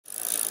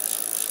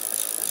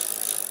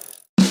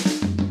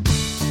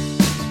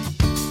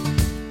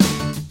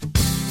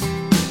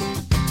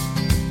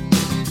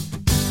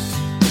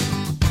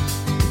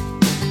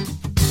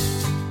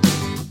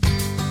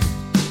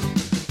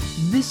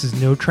This is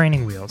No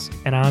Training Wheels,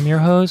 and I'm your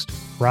host,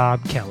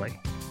 Rob Kelly.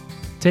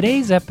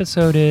 Today's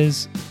episode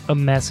is a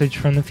message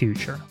from the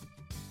future.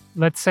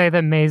 Let's say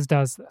that Mays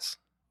does this.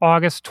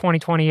 August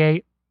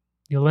 2028,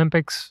 the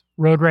Olympics,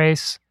 road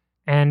race,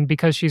 and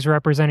because she's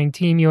representing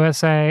Team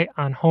USA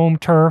on home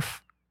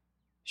turf,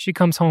 she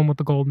comes home with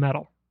the gold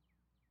medal.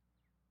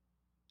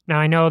 Now,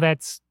 I know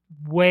that's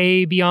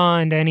way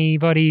beyond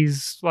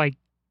anybody's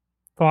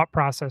thought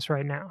process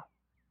right now.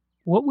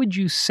 What would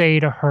you say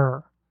to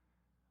her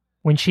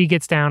when she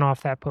gets down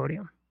off that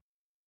podium?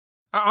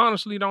 I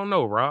honestly don't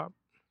know, Rob.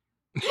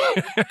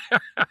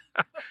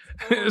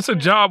 It's a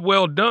job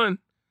well done.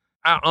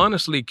 I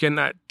honestly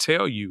cannot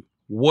tell you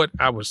what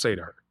I would say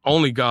to her.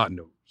 Only God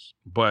knows.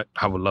 But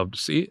I would love to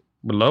see it.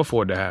 Would love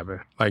for it to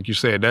happen. Like you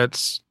said,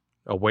 that's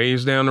a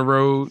ways down the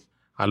road.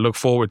 I look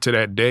forward to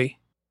that day.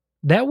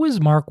 That was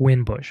Mark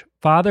Winbush,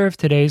 father of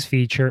today's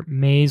feature,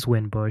 Mays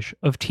Winbush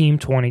of Team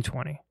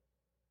 2020.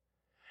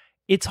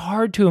 It's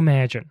hard to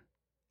imagine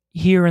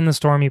here in the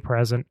stormy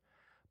present,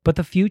 but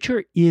the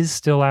future is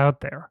still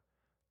out there.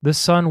 The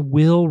sun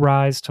will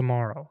rise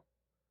tomorrow.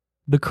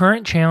 The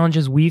current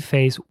challenges we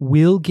face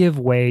will give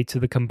way to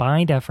the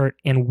combined effort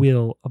and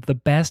will of the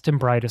best and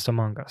brightest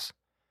among us.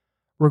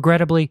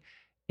 Regrettably,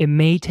 it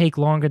may take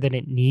longer than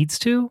it needs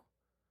to,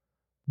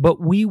 but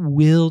we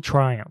will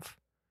triumph.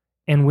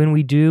 And when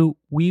we do,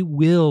 we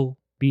will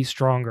be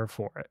stronger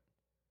for it.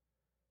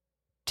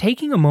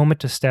 Taking a moment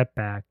to step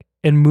back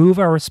and move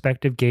our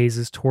respective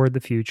gazes toward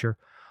the future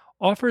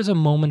offers a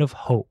moment of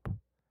hope,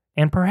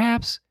 and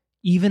perhaps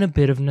even a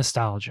bit of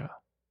nostalgia.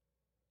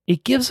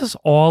 It gives us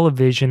all a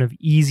vision of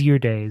easier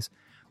days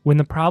when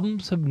the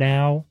problems of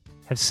now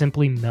have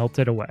simply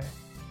melted away.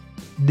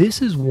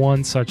 This is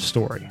one such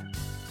story.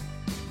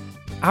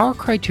 Our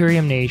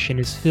Criterium Nation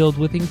is filled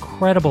with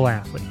incredible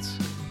athletes,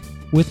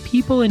 with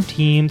people and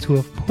teams who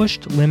have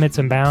pushed limits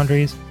and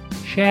boundaries,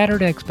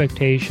 shattered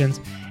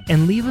expectations,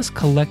 and leave us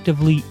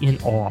collectively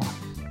in awe.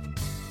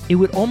 It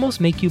would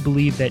almost make you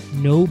believe that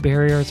no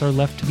barriers are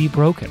left to be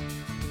broken.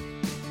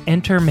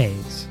 Enter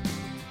Mays,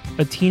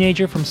 a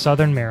teenager from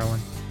Southern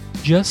Maryland,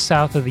 just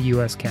south of the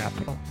U.S.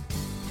 Capitol.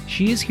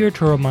 She is here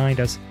to remind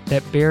us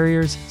that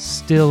barriers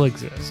still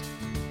exist,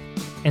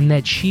 and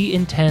that she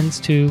intends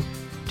to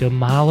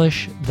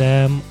demolish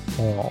them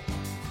all.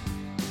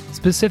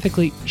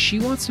 Specifically, she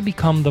wants to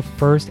become the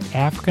first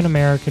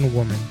African-American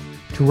woman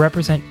to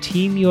represent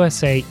Team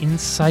USA in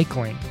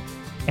cycling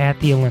at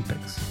the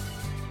Olympics.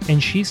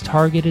 And she's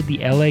targeted the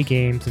LA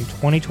Games in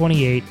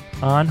 2028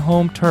 on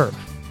home turf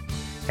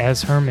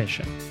as her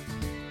mission.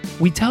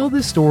 We tell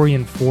this story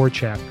in 4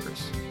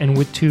 chapters and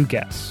with 2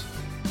 guests.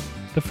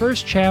 The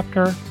first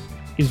chapter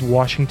is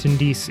Washington,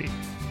 D.C.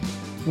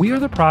 We are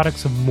the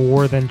products of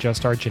more than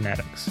just our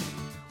genetics.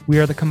 We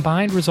are the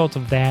combined result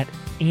of that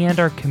and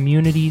our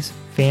communities,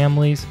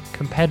 families,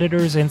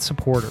 competitors, and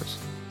supporters.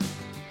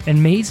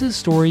 And Mays'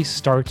 story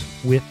starts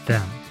with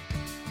them.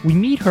 We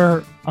meet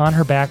her on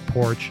her back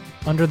porch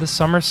under the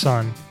summer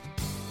sun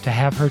to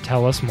have her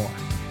tell us more.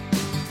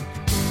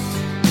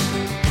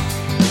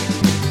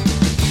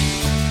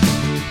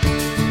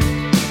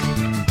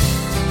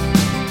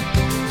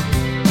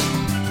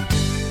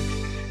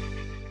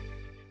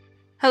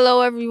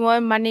 Hello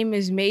everyone, my name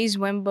is Mays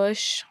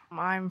Winbush.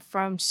 I'm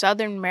from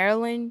Southern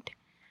Maryland.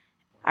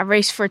 I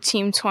race for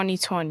Team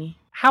 2020.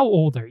 How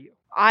old are you?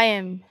 I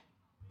am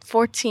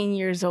 14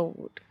 years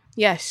old.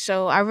 Yes,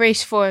 so I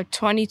race for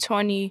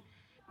 2020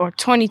 or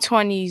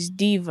 2020's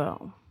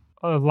Devo.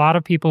 A lot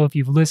of people, if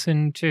you've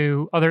listened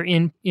to other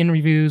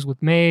interviews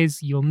with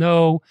Mays, you'll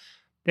know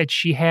that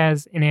she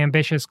has an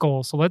ambitious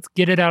goal. So let's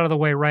get it out of the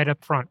way right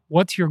up front.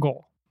 What's your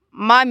goal?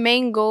 My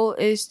main goal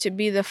is to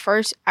be the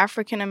first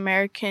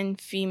African-American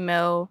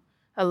female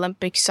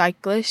Olympic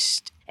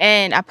cyclist,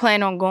 and I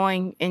plan on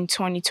going in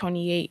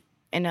 2028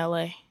 in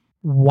LA.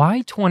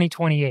 Why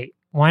 2028?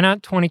 Why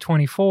not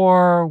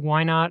 2024?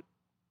 Why not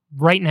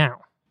right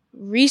now?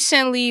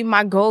 Recently,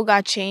 my goal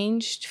got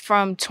changed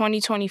from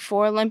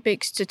 2024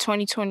 Olympics to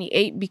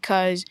 2028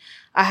 because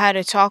I had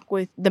a talk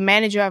with the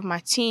manager of my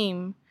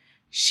team.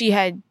 She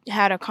had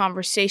a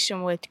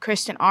conversation with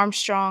Kristen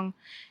Armstrong,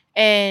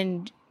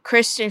 and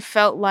Kristen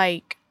felt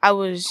like I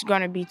was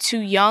going to be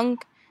too young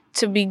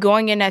to be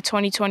going in at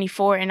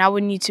 2024, and I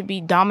would need to be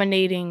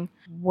dominating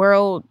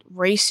world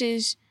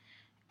races.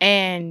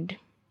 And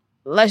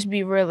let's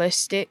be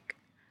realistic,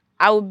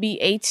 I would be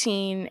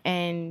 18,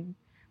 and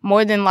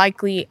more than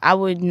likely, I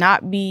would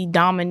not be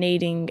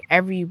dominating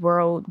every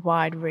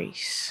worldwide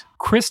race.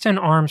 Kristen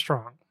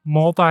Armstrong,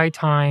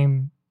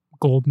 multi-time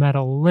gold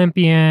medal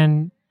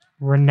Olympian,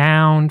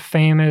 renowned,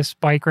 famous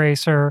bike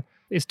racer,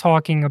 is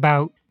talking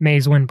about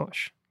Mays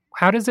Winbush.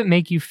 How does it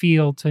make you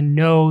feel to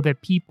know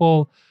that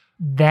people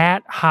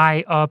that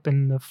high up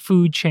in the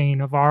food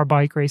chain of our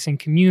bike racing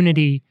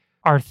community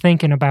are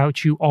thinking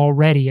about you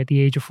already at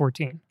the age of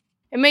 14?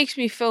 It makes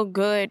me feel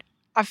good.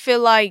 I feel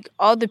like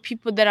all the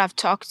people that I've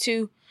talked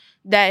to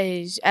that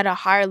is at a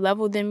higher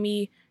level than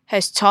me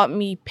has taught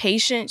me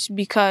patience,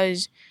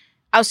 because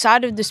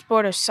outside of the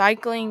sport of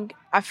cycling,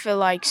 I feel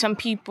like some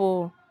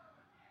people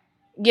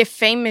get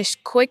famous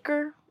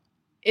quicker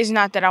it's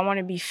not that I want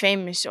to be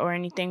famous or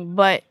anything,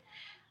 but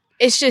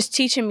it's just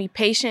teaching me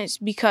patience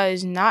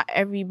because not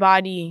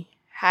everybody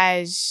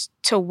has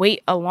to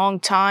wait a long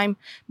time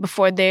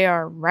before they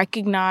are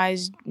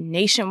recognized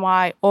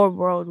nationwide or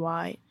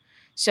worldwide.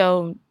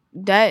 So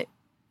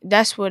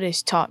that's what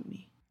it's taught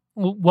me.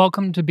 Well,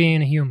 welcome to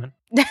being a human.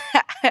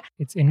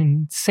 It's an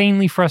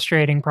insanely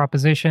frustrating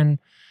proposition,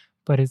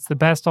 but it's the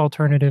best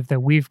alternative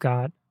that we've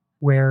got,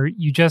 where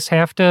you just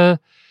have to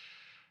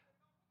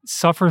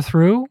suffer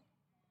through,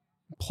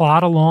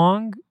 plod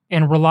along,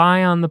 and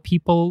rely on the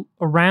people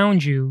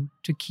around you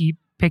to keep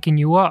picking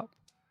you up.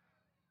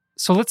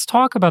 So let's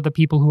talk about the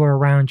people who are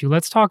around you.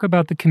 Let's talk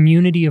about the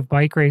community of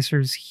bike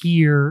racers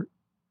here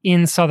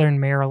in Southern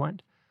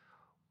Maryland.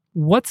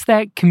 What's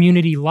that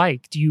community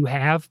like? Do you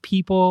have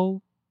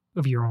people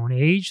of your own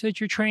age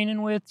that you're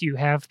training with? Do you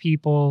have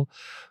people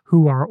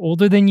who are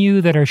older than you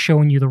that are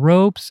showing you the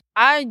ropes?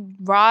 I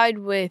ride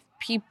with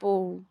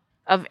people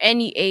of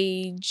any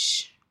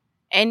age,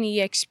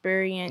 any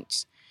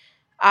experience.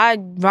 I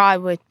ride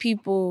with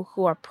people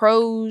who are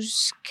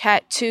pros,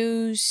 Cat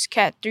 2s,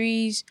 Cat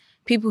 3s,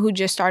 people who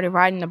just started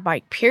riding the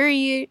bike,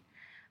 period.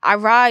 I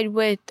ride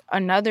with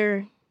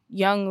another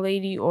young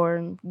lady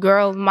or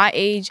girl my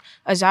age,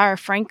 Azara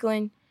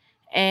Franklin,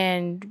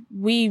 and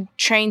we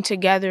train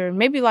together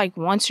maybe like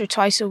once or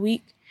twice a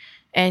week.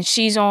 And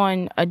she's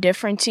on a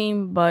different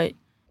team, but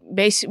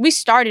basically we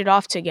started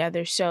off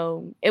together,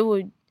 so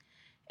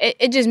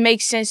it just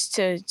makes sense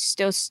to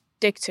still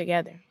stick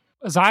together.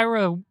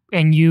 Azira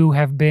and you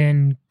have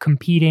been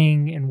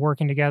competing and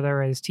working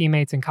together as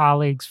teammates and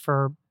colleagues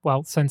for,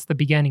 well, since the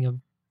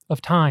beginning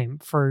of time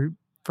for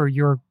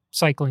your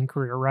cycling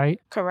career, right?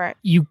 Correct.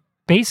 You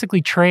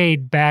basically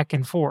trade back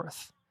and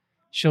forth.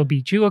 She'll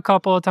beat you a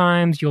couple of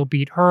times. You'll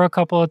beat her a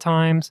couple of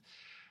times.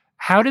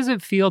 How does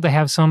it feel to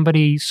have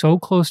somebody so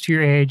close to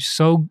your age,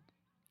 so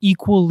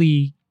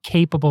equally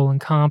capable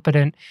and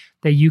competent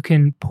that you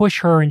can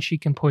push her and she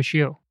can push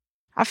you?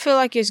 I feel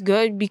like it's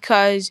good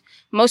because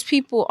most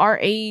people our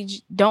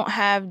age don't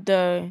have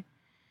the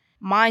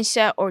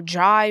mindset or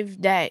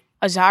drive that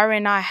Azara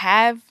and I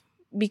have,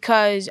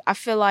 because I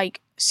feel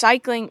like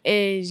cycling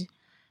is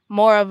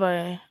more of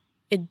a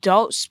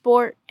adult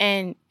sport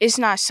and it's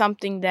not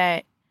something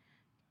that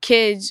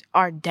kids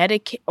are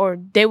dedicated or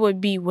they would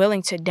be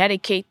willing to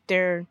dedicate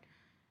their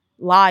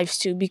lives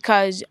to,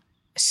 because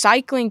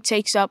cycling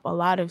takes up a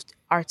lot of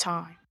our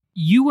time.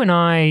 You and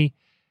I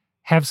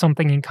have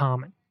something in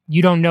common.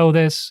 You don't know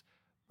this,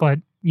 but,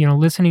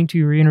 listening to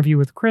your interview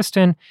with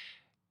Kristen,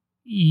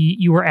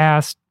 you were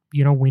asked,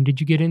 when did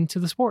you get into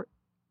the sport?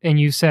 And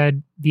you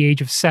said the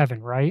age of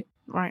 7, right?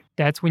 Right.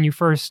 That's when you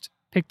first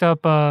picked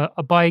up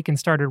a bike and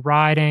started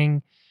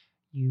riding.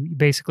 You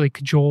basically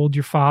cajoled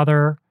your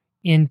father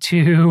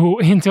into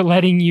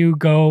letting you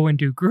go and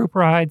do group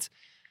rides.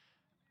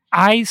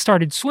 I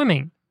started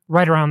swimming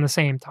right around the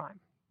same time,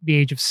 the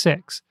age of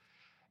 6.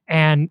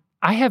 And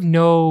I have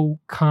no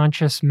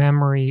conscious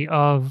memory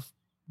of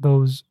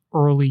those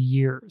early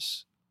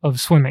years of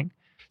swimming.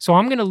 So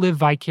I'm going to live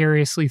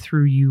vicariously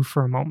through you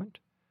for a moment.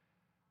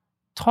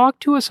 Talk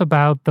to us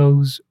about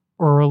those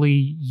early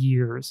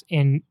years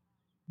and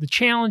the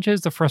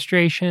challenges, the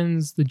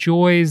frustrations, the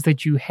joys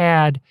that you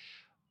had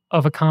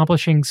of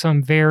accomplishing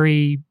some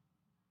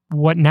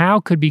what now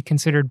could be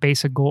considered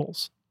basic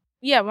goals.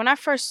 Yeah, when I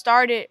first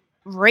started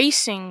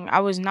racing,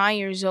 I was 9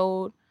 years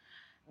old.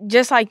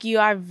 Just like you,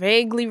 I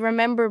vaguely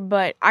remember,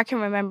 but I can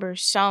remember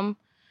some.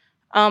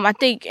 I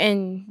think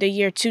in the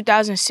year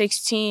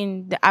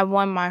 2016, I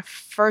won my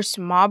first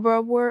Marlboro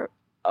Award.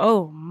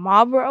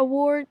 Marlboro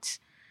Awards.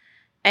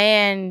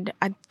 And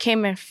I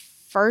came in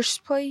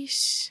first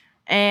place.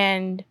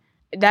 And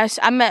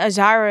I met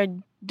Azara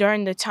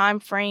during the time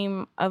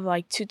frame of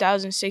like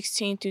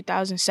 2016,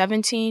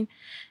 2017.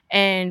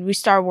 And we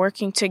started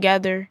working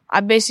together. I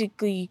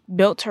basically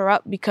built her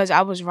up because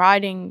I was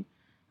riding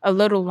a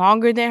little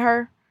longer than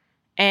her.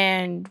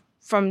 And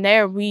from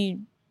there, we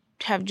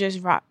have just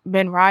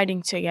been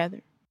riding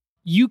together.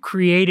 You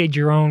created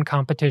your own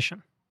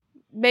competition.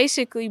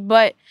 Basically,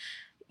 but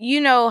you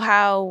know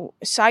how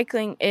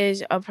cycling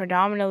is a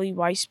predominantly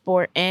white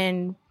sport.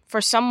 And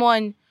for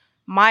someone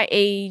my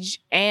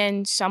age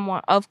and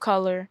someone of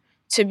color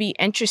to be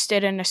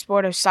interested in the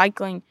sport of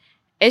cycling,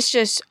 it's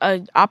just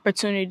an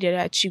opportunity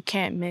that you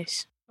can't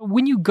miss.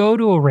 When you go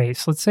to a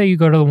race, let's say you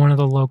go to one of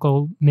the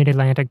local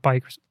Mid-Atlantic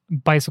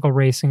Bicycle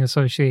Racing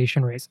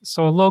Association races,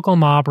 so a local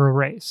Marlboro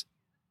race,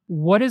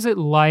 what is it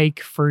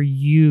like for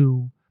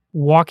you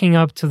walking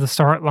up to the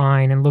start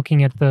line and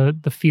looking at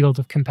the field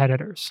of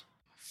competitors?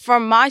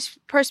 From my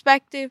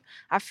perspective,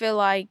 I feel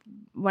like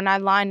when I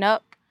line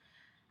up,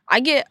 I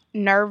get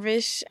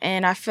nervous,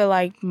 and I feel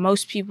like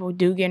most people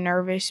do get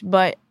nervous,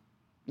 but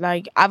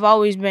like I've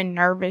always been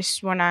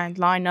nervous when I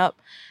line up,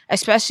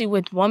 especially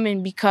with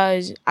women,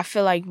 because I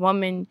feel like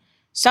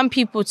some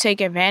people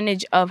take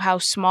advantage of how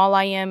small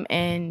I am,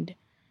 and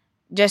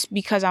just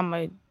because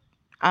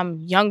I'm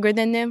younger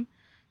than them.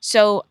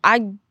 So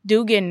I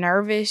do get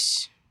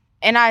nervous,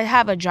 and I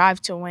have a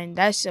drive to win.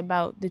 That's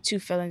about the two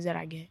feelings that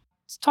I get.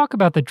 Let's talk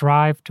about the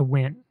drive to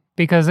win.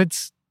 because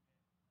it's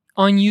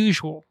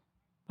unusual.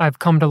 I've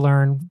come to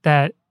learn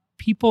that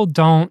people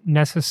don't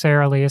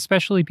necessarily,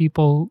 especially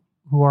people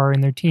who are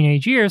in their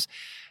teenage years,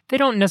 they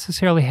don't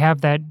necessarily have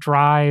that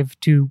drive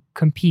to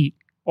compete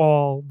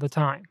all the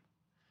time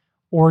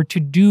or to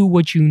do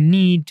what you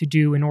need to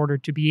do in order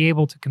to be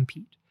able to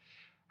compete.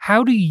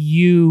 How do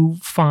you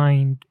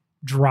find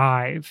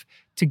drive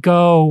to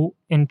go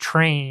and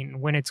train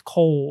when it's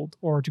cold,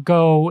 or to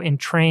go and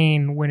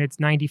train when it's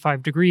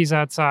 95 degrees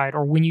outside,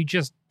 or when you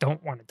just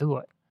don't want to do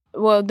it?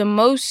 Well, the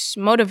most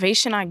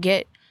motivation I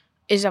get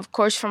is, of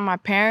course, from my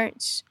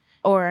parents.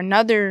 Or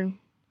another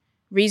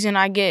reason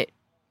I get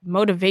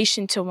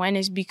motivation to win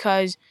is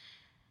because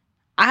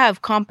I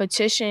have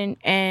competition,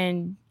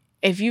 and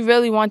if you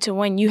really want to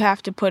win, you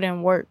have to put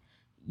in work.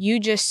 You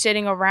just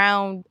sitting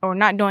around or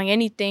not doing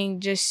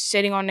anything, just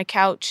sitting on the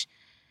couch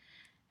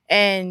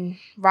and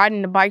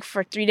riding the bike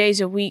for 3 days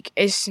a week,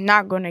 it's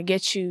not going to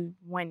get you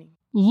winning.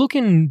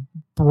 Looking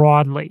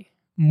broadly,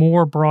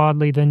 more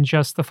broadly than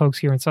just the folks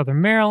here in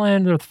Southern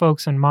Maryland or the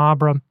folks in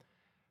Marlboro,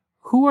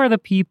 who are the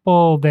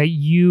people that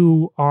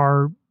you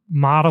are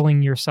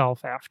modeling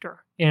yourself after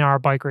in our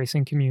bike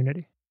racing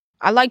community?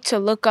 I like to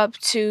look up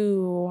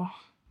to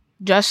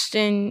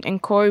Justin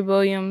and Corey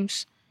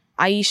Williams,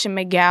 Aisha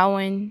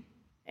McGowan,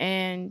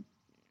 and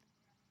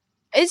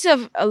it's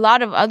a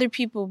lot of other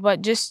people,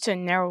 but just to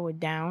narrow it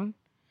down.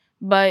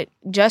 But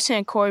Justin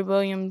and Corey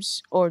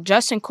Williams, or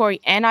Justin, Corey,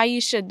 and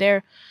Aisha,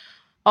 they're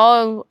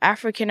all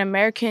African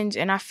Americans,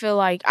 and I feel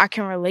like I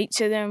can relate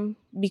to them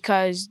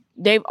because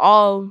they've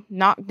all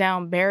knocked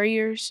down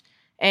barriers,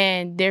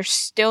 and they're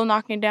still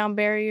knocking down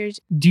barriers.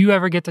 Do you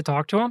ever get to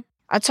talk to them?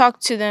 I talk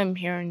to them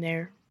here and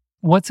there.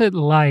 What's it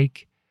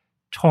like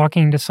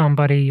talking to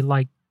somebody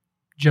like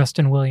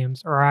Justin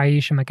Williams or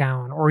Aisha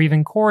McGowan or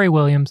even Corey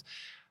Williams,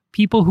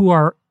 people who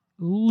are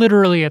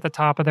literally at the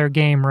top of their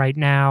game right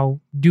now,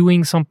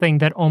 doing something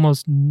that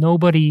almost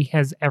nobody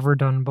has ever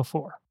done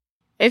before?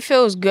 It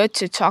feels good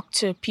to talk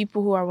to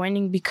people who are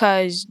winning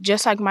because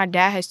just like my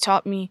dad has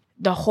taught me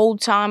the whole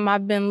time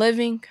I've been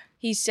living,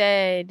 he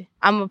said,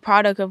 I'm a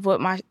product of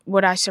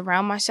what I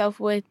surround myself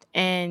with,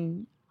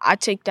 and I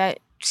take that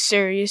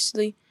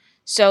seriously.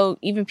 So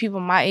even people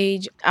my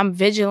age, I'm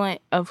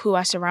vigilant of who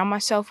I surround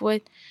myself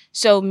with.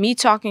 So me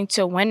talking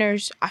to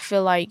winners, I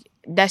feel like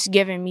that's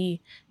giving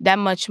me that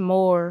much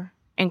more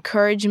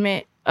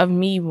encouragement of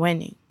me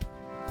winning.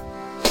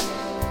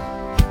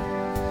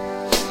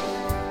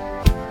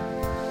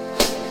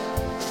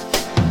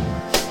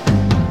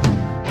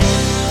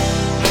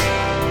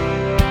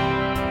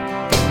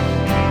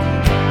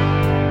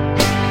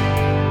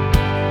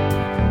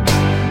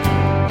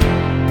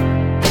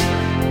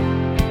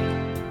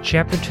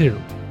 Chapter 2,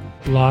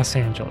 Los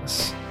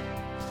Angeles.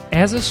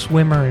 As a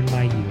swimmer in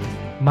my youth,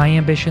 my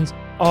ambitions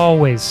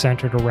always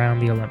centered around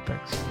the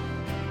Olympics.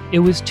 It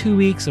was 2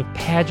 weeks of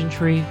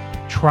pageantry,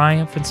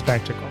 triumph, and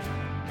spectacle.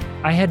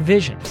 I had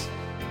visions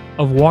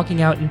of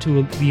walking out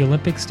into the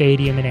Olympic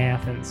Stadium in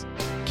Athens,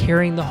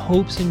 carrying the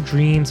hopes and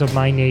dreams of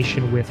my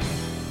nation with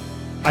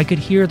me. I could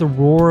hear the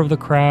roar of the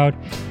crowd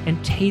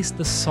and taste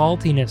the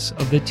saltiness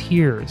of the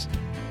tears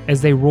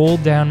as they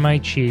rolled down my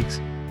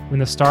cheeks when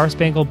the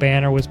Star-Spangled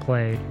Banner was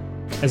played,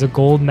 as a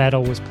gold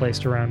medal was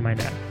placed around my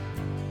neck.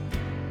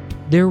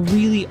 There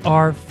really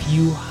are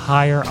few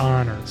higher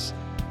honors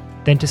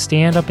than to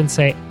stand up and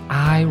say,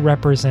 I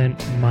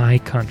represent my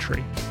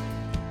country.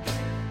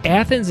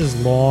 Athens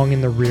is long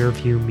in the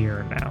rearview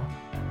mirror now,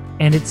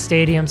 and its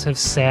stadiums have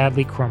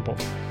sadly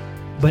crumbled.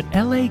 But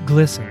LA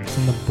glistens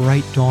in the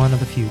bright dawn of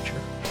the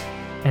future,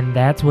 and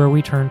that's where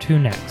we turn to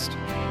next.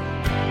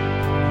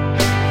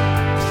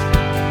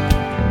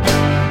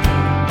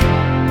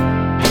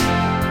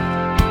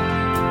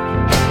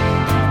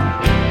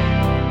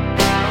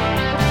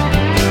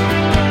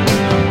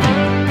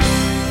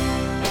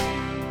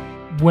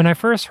 When I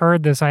first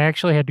heard this, I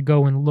actually had to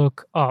go and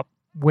look up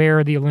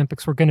where the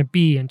Olympics were going to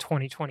be in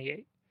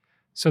 2028.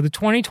 So the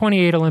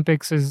 2028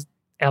 Olympics is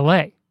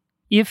LA.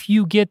 If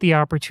you get the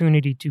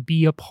opportunity to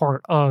be a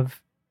part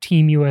of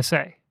Team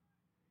USA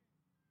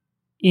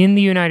in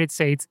the United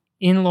States,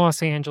 in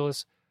Los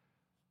Angeles,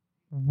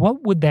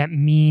 what would that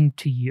mean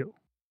to you?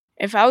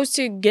 If I was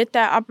to get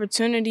that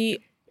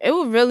opportunity, it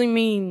would really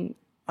mean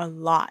a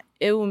lot.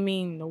 It would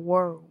mean the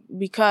world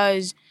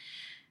because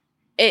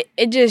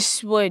it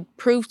just would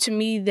prove to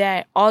me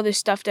that all the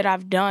stuff that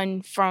I've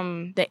done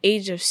from the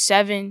age of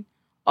 7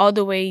 all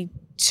the way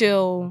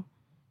till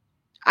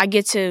I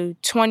get to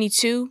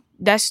 22,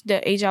 that's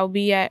the age I'll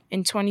be at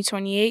in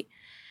 2028,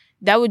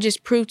 that would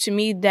just prove to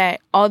me that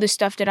all the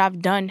stuff that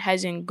I've done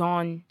hasn't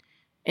gone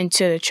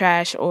into the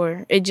trash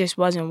or it just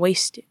wasn't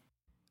wasted.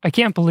 I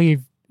can't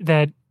believe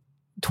that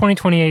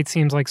 2028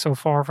 seems like so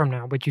far from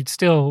now, but you'd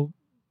still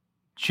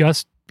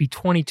just be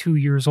 22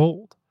 years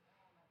old.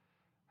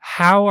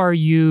 How are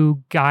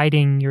you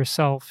guiding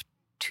yourself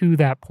to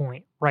that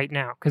point right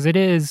now? Because it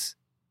is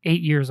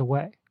 8 years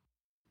away.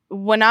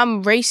 When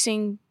I'm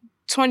racing,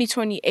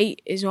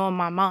 2028 is on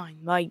my mind.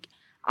 Like,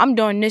 I'm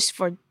doing this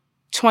for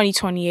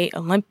 2028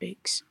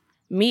 Olympics.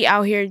 Me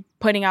out here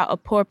putting out a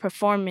poor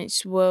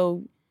performance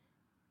will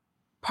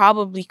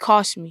probably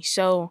cost me.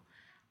 So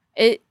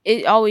it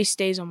always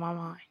stays on my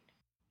mind.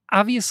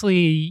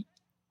 Obviously,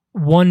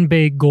 one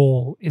big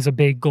goal is a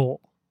big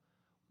goal.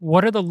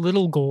 What are the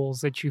little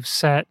goals that you've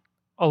set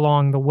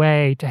along the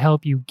way to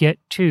help you get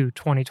to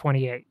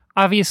 2028?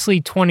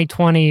 Obviously,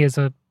 2020 is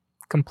a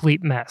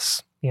complete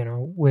mess,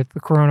 with the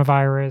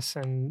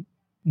coronavirus and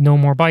no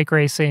more bike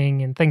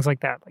racing and things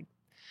like that. Like,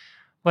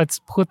 let's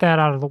put that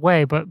out of the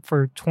way. But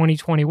for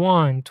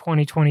 2021,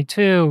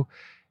 2022,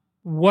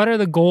 what are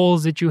the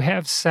goals that you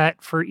have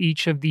set for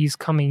each of these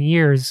coming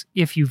years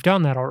if you've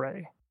done that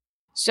already?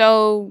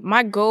 So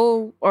my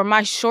goal, or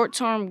my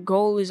short-term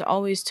goal, is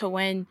always to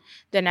win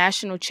the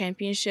national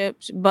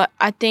championships. But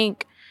I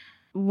think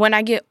when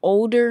I get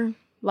older,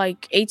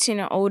 like 18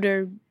 and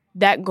older,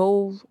 that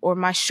goal, or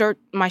my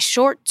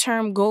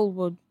short-term goal,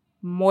 will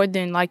more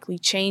than likely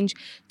change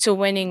to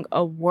winning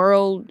a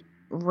world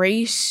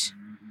race.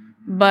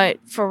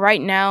 But for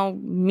right now,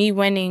 me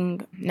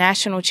winning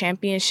national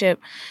championship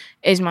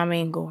is my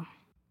main goal.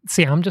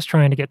 See, I'm just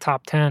trying to get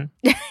top 10.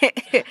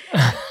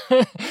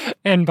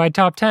 And by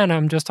top 10,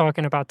 I'm just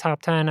talking about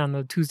top 10 on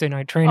the Tuesday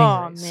night training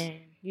race.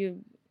 Oh,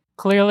 man.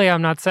 Clearly,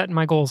 I'm not setting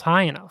my goals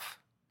high enough.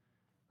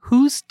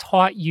 Who's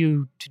taught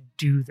you to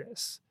do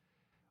this?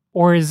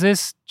 Or is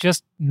this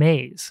just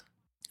Mays?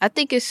 I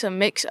think it's a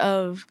mix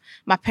of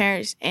my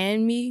parents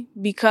and me,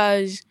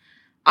 because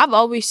I've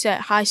always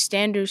set high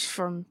standards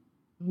for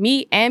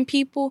me and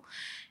people.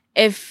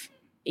 If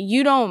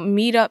you don't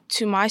meet up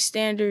to my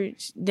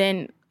standards,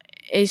 then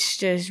it's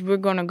just, we're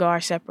going to go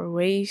our separate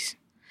ways.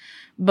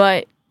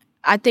 But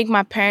I think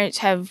my parents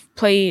have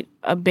played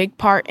a big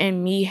part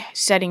in me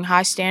setting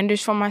high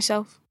standards for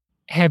myself.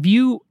 Have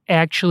you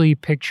actually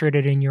pictured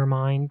it in your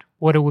mind,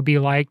 what it would be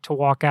like to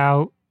walk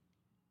out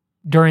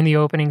during the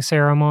opening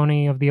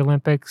ceremony of the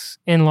Olympics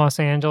in Los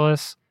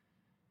Angeles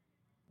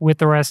with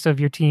the rest of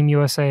your Team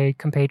USA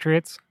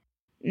compatriots?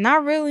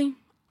 Not really.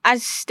 I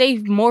stay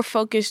more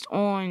focused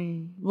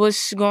on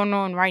what's going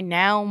on right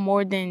now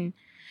more than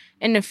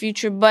in the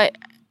future, but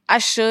I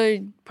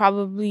should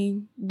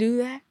probably do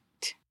that.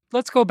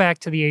 Let's go back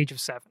to the age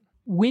of 7.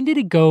 When did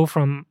it go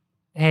from,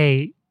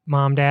 hey,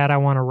 Mom, Dad, I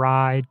want to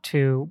ride,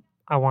 to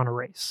I want to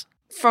race?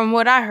 From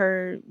what I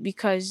heard,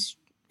 because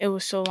it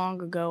was so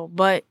long ago,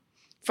 but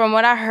from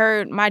what I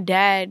heard, my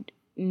dad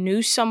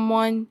knew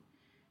someone,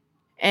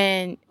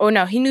 he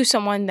knew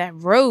someone that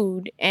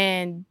rode,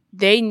 and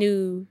they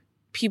knew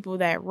people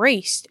that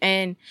raced.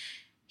 And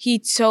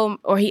he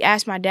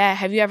asked my dad,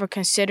 have you ever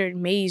considered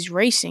Mays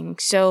racing?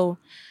 So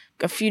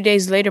a few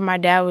days later, my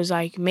dad was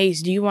like,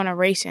 Mays, do you want to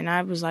race? And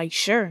I was like,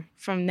 sure.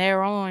 From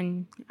there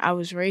on, I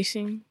was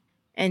racing,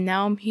 and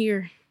now I'm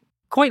here.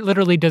 Quite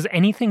literally, does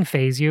anything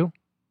faze you?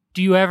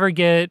 Do you ever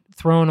get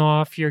thrown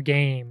off your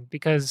game?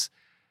 Because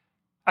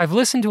I've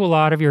listened to a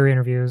lot of your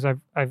interviews.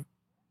 I've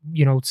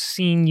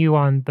seen you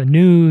on the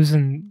news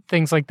and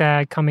things like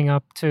that coming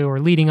up to or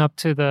leading up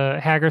to the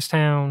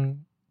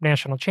Hagerstown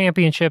National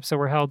Championships that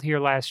were held here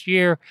last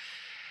year.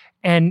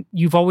 And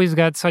you've always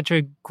got such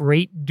a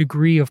great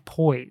degree of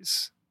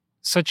poise,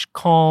 such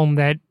calm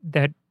that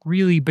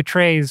really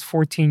betrays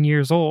 14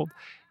 years old.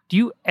 Do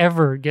you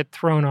ever get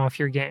thrown off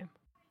your game?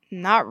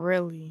 Not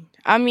really.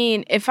 I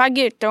mean, if I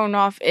get thrown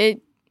off,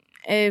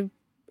 it'll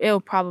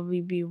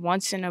probably be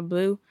once in a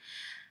blue,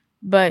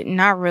 but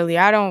not really.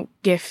 I don't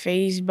get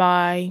fazed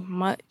by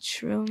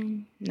much,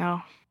 really.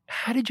 No.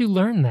 How did you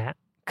learn that?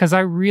 Because I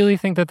really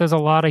think that there's a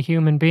lot of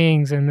human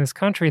beings in this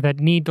country that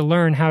need to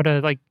learn how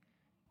to,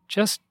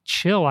 just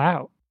chill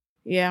out.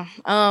 Yeah.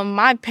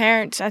 My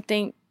parents, I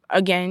think,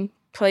 again,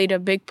 played a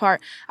big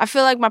part. I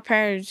feel like my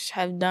parents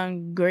have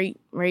done great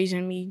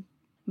raising me,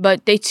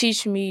 but they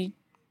teach me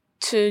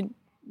to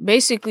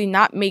basically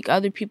not make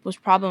other people's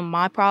problem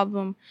my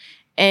problem,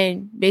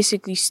 and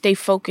basically stay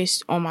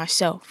focused on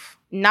myself.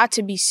 Not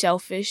to be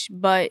selfish,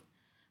 but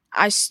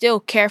I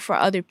still care for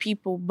other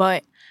people,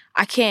 but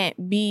I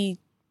can't be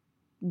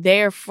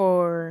there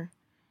for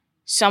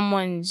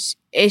someone's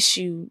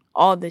issue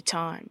all the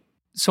time.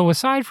 So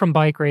aside from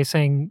bike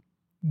racing,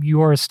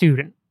 you're a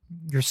student.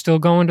 You're still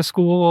going to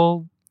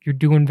school. You're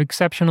doing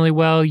exceptionally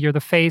well. You're the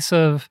face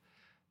of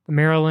the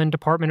Maryland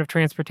Department of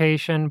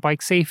Transportation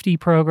bike safety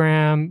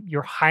program.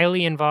 You're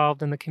highly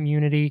involved in the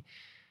community.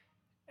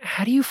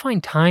 How do you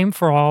find time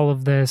for all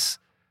of this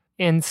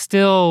and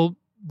still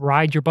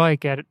ride your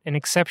bike at an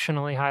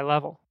exceptionally high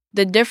level?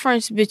 The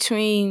difference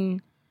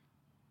between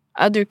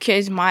other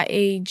kids my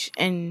age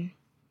and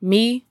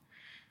me,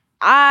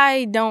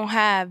 I don't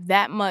have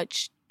that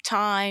much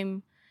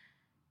time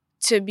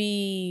to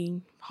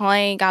be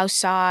playing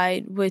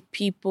outside with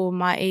people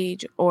my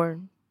age, or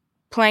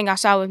playing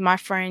outside with my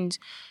friends,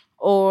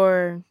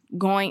 or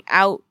going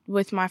out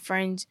with my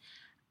friends.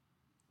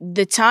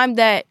 The time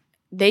that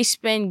they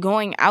spend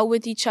going out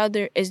with each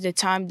other is the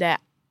time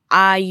that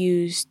I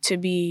use to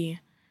be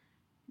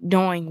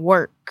doing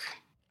work.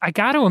 I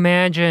got to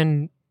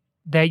imagine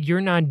that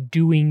you're not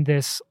doing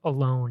this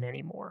alone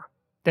anymore,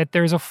 that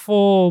there's a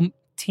full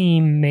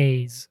Team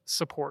Mays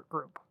support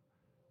group.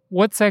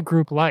 What's that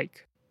group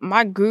like?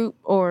 My group,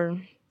 or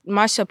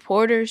my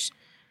supporters,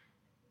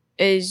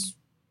 is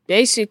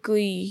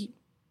basically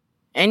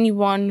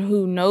anyone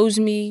who knows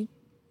me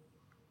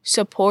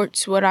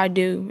supports what I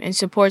do and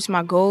supports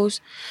my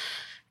goals.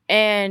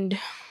 And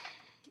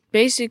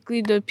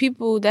basically the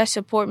people that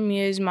support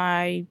me is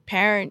my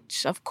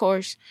parents, of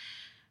course,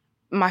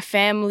 my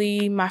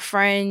family, my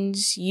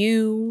friends,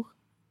 you,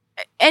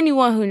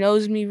 anyone who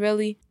knows me,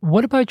 really.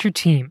 What about your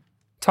team?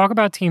 Talk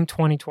about Team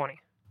 2020.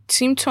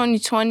 Team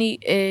 2020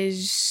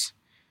 is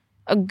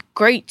a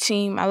great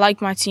team. I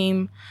like my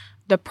team.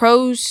 The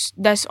pros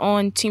that's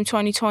on Team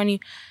 2020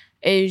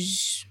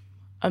 is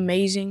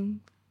amazing.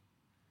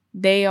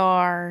 They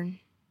are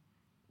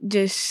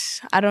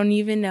just, I don't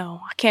even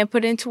know. I can't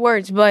put it into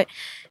words. But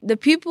the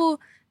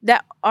people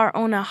that are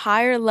on a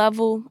higher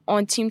level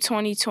on Team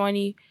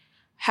 2020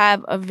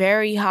 have a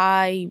very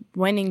high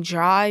winning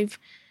drive.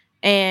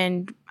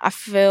 And I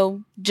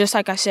feel, just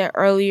like I said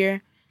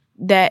earlier,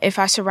 that if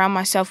I surround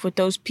myself with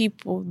those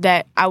people,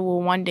 that I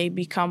will one day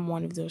become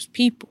one of those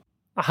people.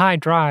 A high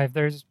drive.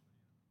 There's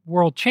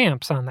world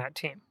champs on that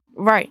team.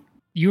 Right.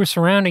 You were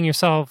surrounding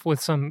yourself with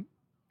some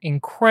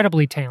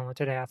incredibly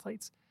talented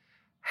athletes.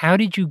 How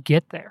did you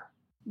get there?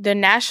 The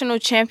national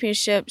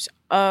championships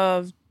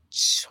of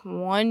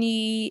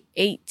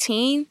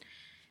 2018,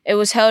 it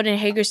was held in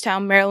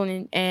Hagerstown,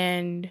 Maryland,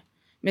 and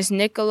Miss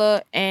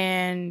Nicola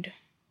and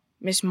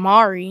Miss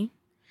Mari,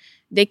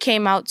 they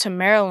came out to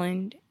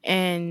Maryland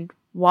and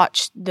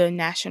watched the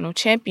national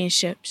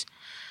championships.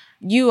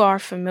 You are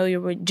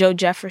familiar with Joe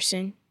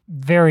Jefferson.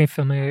 Very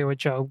familiar with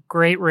Joe.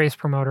 Great race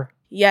promoter.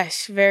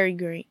 Yes, very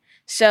great.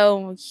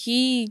 So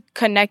he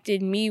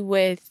connected me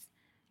with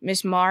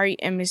Miss Mari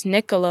and Miss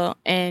Nicola,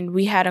 and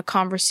we had a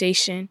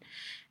conversation.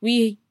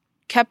 We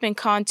kept in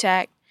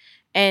contact,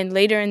 and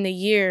later in the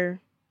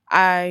year,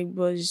 I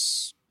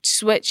was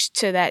switched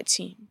to that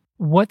team.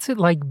 What's it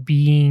like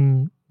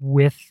being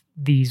with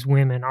these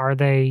women? Are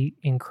they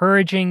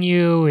encouraging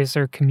you? Is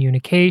there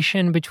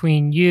communication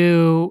between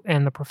you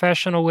and the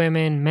professional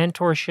women,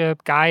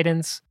 mentorship,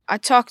 guidance? I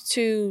talked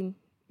to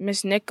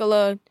Miss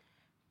Nicola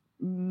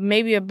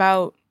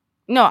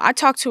I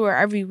talk to her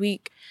every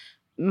week.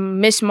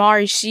 Miss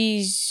Mari,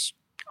 she's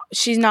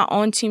not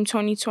on Team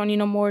 2020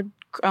 no more.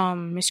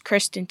 Miss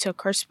Kristen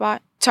took her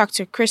spot. Talk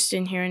to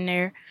Kristen here and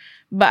there,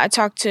 but I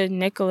talk to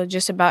Nicola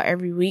just about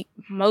every week.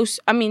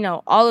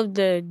 All of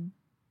the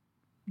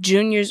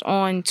juniors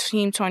on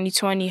Team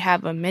 2020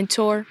 have a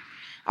mentor.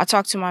 I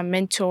talk to my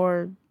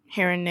mentor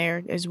here and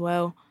there as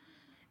well.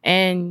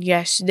 And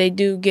yes, they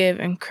do give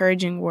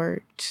encouraging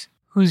words.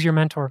 Who's your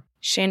mentor?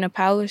 Shayna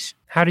Powers.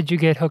 How did you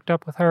get hooked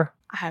up with her?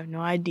 I have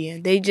no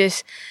idea. They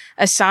just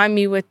assigned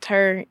me with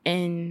her,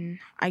 and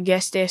I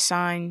guess they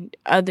assigned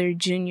other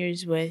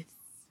juniors with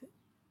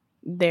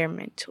their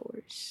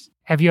mentors.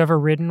 Have you ever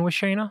ridden with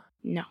Shayna?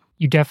 No.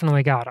 You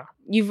definitely gotta.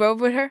 You rode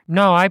with her?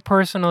 No, I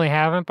personally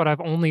haven't, but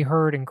I've only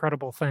heard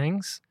incredible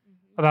things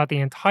about the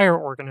entire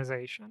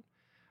organization.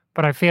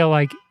 But I feel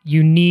like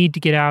you need to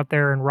get out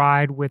there and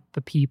ride with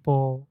the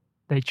people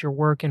that you're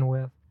working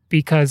with.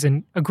 Because,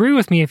 and agree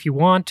with me if you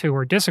want to,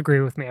 or disagree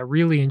with me, I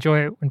really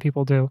enjoy it when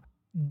people do.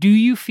 Do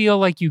you feel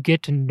like you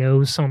get to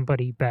know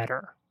somebody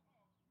better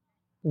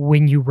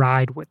when you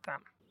ride with them?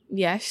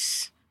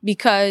 Yes,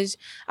 because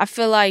I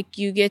feel like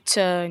you get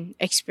to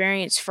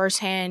experience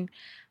firsthand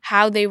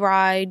how they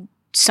ride,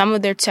 some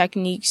of their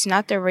techniques,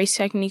 not their race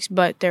techniques,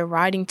 but their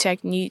riding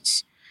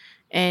techniques,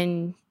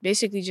 and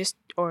basically just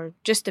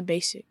the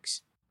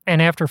basics.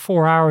 And after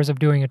 4 hours of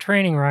doing a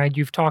training ride,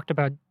 you've talked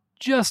about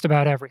just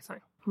about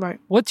everything.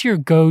 Right. What's your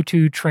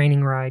go-to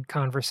training ride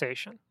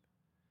conversation?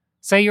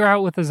 Say you're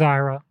out with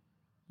Azira.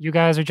 You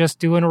guys are just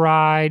doing a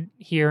ride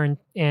here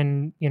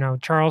in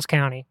Charles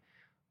County.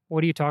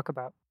 What do you talk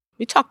about?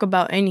 We talk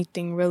about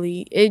anything,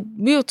 really.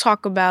 We'll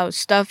talk about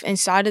stuff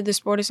inside of the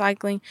sport of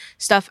cycling,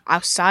 stuff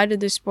outside of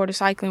the sport of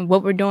cycling,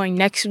 what we're doing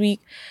next week.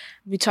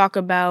 We talk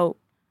about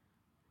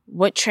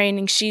what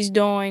training she's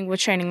doing, what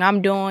training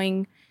I'm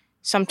doing.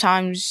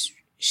 Sometimes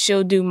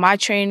she'll do my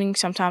training.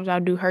 Sometimes I'll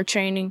do her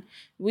training.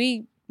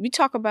 We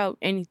talk about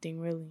anything,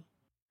 really.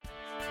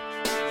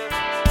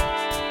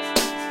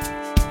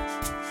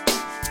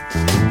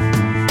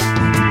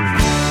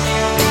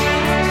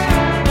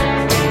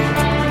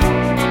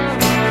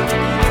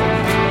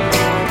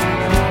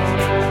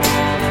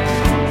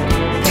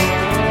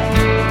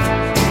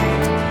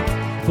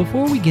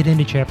 Before we get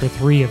into Chapter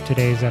 3 of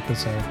today's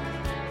episode,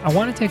 I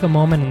want to take a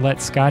moment and let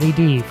Scotty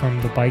D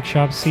from the Bike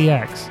Shop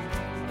CX,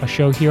 a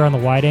show here on the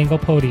Wide Angle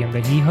Podium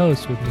that he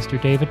hosts with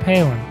Mr. David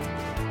Palin,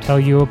 tell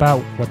you about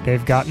what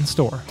they've got in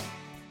store.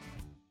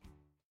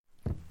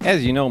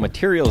 As you know,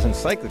 materials in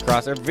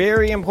cyclocross are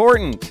very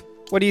important.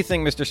 What do you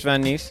think, Mr.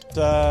 Sven Nys?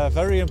 It's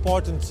very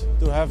important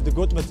to have the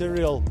good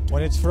material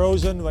when it's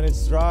frozen, when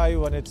it's dry,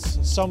 when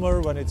it's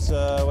summer, when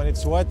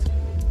it's wet.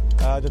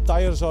 The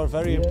tires are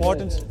very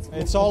important.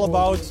 It's all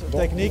about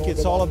technique.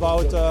 It's all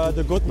about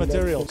the good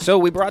material. So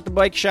we brought the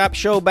Bike Shop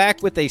show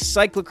back with a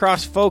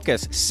cyclocross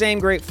focus. Same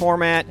great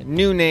format,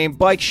 new name,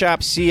 Bike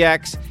Shop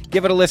CX.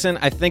 Give it a listen.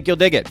 I think you'll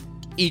dig it.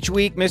 Each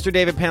week, Mr.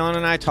 David Palin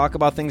and I talk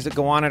about things that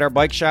go on at our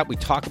bike shop. We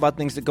talk about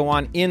things that go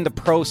on in the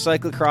pro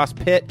cyclocross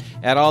pit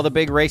at all the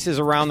big races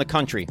around the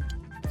country.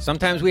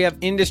 Sometimes we have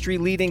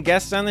industry-leading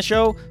guests on the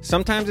show.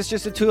 Sometimes it's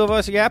just the two of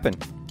us yapping.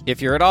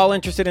 If you're at all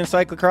interested in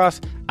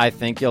cyclocross, I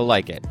think you'll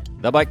like it.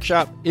 The bike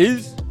shop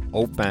is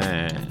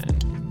open.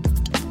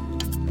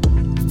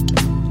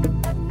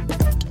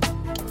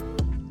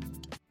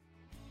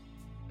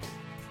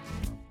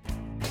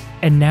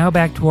 And now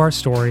back to our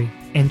story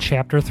in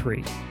Chapter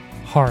 3,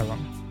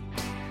 Harlem.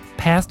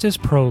 Past is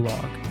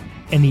prologue,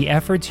 and the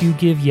efforts you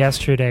give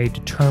yesterday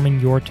determine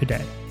your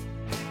today.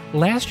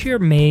 Last year,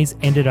 Mays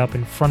ended up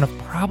in front of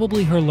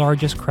probably her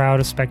largest crowd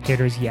of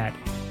spectators yet,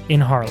 in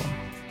Harlem.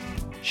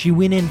 She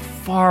went in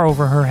far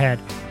over her head,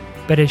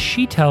 but as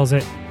she tells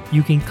it,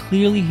 you can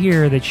clearly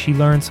hear that she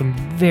learned some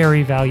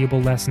very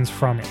valuable lessons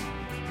from it.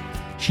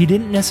 She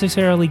didn't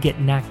necessarily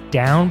get knocked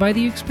down by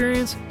the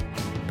experience,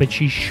 but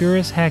she sure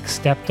as heck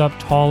stepped up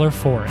taller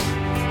for it.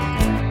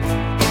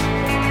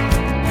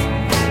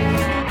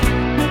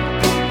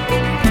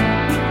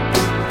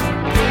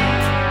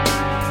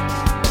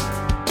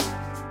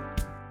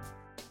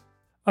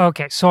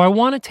 Okay, so I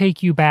want to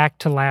take you back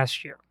to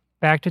last year,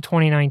 back to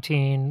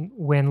 2019,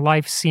 when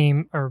life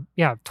seemed,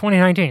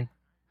 2019.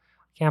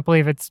 Can't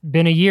believe it's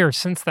been a year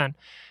since then,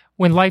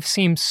 when life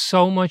seemed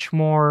so much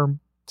more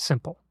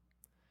simple.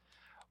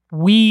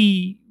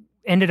 We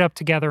ended up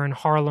together in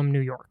Harlem,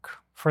 New York,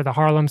 for the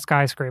Harlem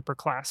Skyscraper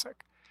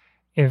Classic.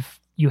 If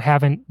you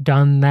haven't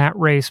done that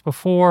race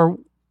before,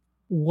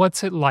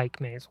 what's it like,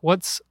 Maze?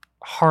 What's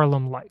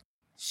Harlem like?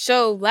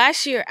 So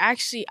last year,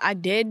 actually, I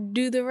did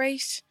do the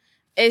race.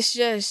 It's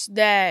just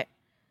that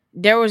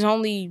there was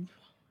only,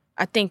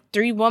 I think,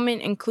 3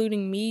 women,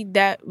 including me,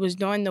 that was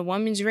doing the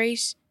women's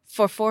race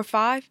for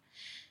 4-5.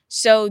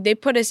 So they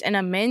put us in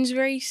a men's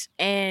race,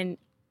 and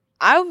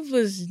I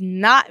was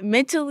not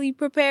mentally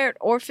prepared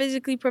or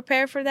physically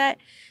prepared for that.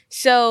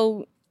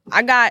 So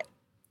I got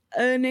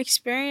an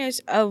experience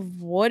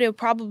of what it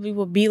probably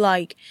would be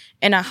like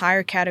in a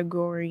higher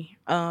category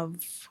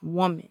of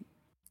woman.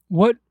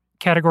 What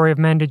category of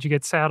men did you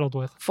get saddled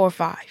with?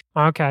 4-5.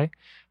 Okay.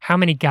 How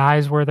many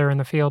guys were there in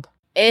the field?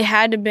 It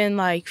had to been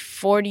like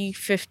 40,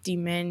 50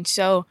 men.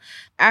 So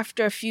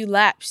after a few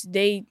laps,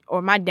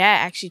 my dad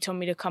actually told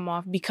me to come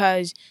off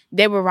because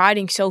they were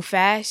riding so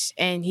fast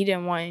and he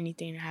didn't want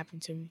anything to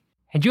happen to me.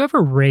 Had you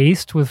ever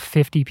raced with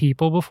 50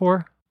 people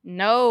before?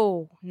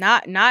 No,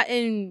 not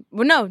in,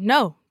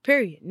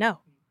 period, no.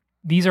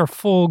 These are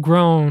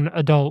full-grown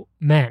adult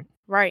men.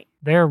 Right.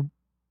 They're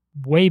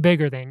way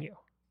bigger than you.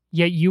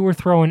 Yet you were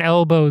throwing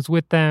elbows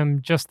with them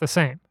just the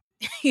same.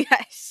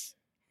 Yes.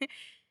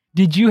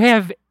 Did you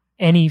have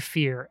any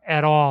fear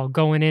at all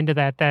going into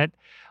that,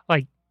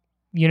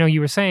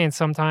 you were saying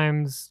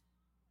sometimes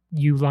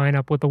you line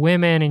up with the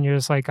women and you're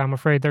just like, I'm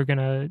afraid they're going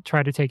to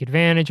try to take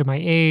advantage of my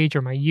age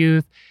or my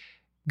youth.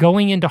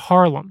 Going into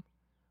Harlem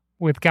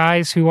with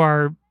guys who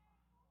are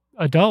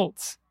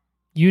adults,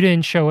 you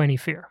didn't show any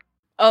fear.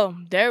 Oh,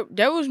 there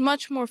was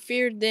much more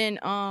fear than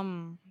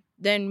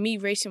me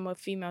racing with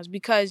females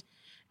because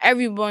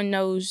everyone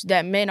knows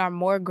that men are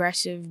more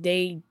aggressive.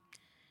 They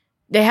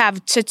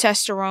have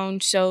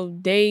testosterone, so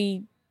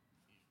they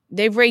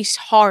race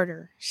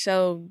harder.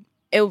 So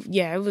it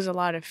was a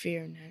lot of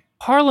fear in that.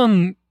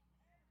 Harlem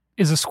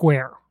is a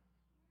square.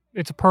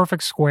 It's a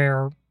perfect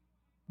square,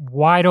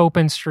 wide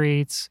open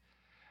streets,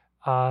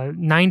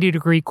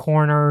 90-degree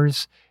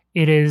corners.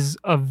 It is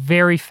a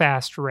very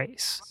fast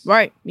race.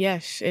 Right.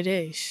 Yes, it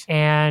is.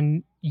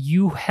 And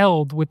you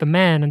held with the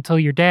men until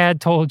your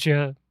dad told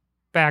you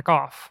back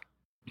off.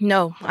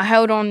 No, I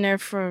held on there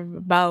for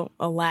about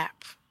a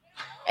lap.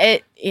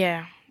 It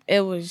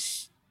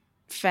was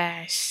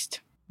fast.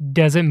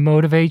 Does it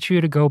motivate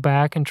you to go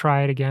back and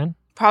try it again?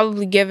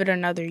 Probably give it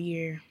another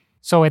year.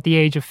 So at the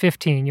age of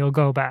 15, you'll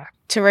go back?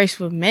 To race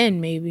with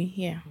men, maybe,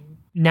 yeah.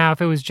 Now,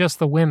 if it was just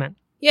the women?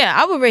 Yeah,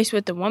 I would race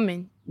with the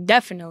women.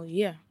 Definitely,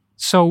 yeah.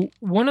 So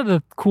one of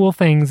the cool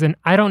things, and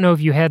I don't know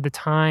if you had the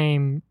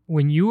time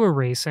when you were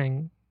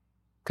racing,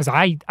 because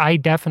I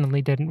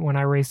definitely didn't when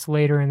I raced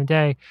later in the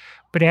day,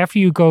 but after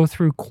you go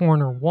through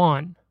corner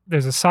 1,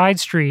 there's a side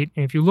street,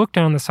 and if you look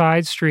down the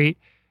side street,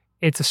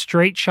 it's a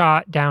straight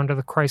shot down to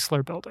the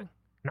Chrysler Building,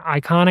 an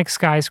iconic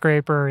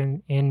skyscraper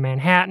in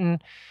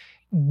Manhattan.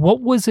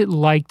 What was it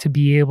like to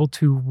be able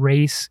to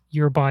race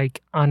your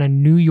bike on a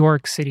New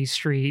York City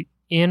street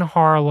in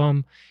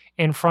Harlem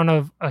in front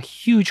of a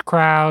huge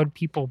crowd,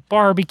 people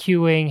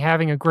barbecuing,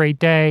 having a great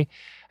day?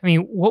 I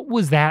mean, what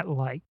was that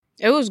like?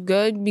 It was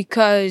good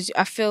because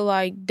I feel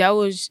like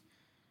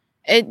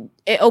it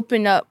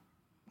opened up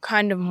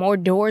kind of more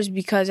doors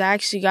because I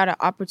actually got an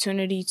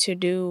opportunity to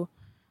do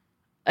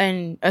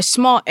a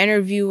small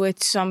interview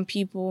with some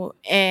people,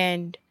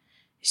 and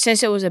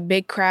since it was a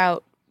big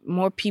crowd,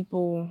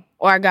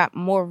 I got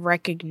more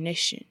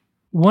recognition.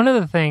 One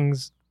of the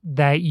things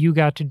that you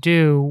got to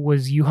do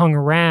was you hung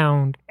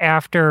around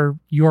after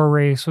your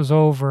race was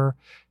over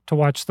to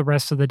watch the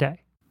rest of the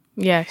day.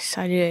 Yes,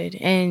 I did,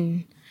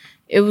 and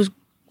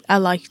I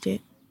liked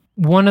it.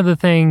 One of the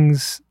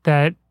things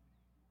that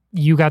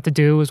you got to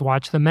do was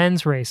watch the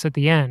men's race at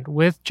the end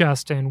with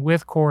Justin,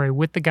 with Corey,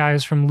 with the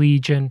guys from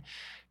Legion.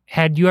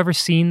 Had you ever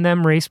seen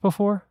them race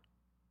before?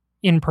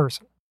 In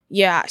person?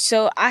 Yeah,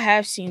 so I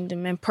have seen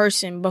them in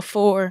person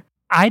before.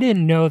 I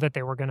didn't know that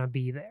they were going to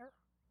be there.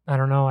 I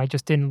don't know. I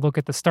just didn't look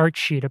at the start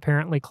sheet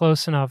apparently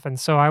close enough. And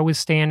so I was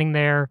standing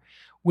there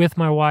with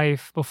my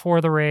wife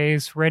before the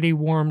race, ready,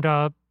 warmed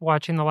up,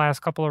 watching the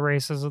last couple of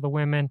races of the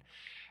women.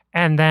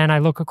 And then I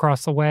look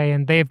across the way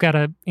and they've got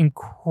an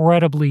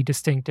incredibly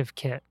distinctive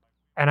kit.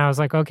 And I was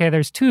like, okay,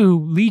 there's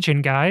 2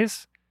 Legion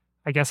guys.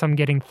 I guess I'm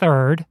getting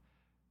third.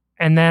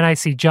 And then I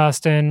see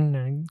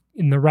Justin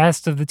and the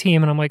rest of the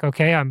team. And I'm like,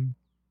 okay, I'm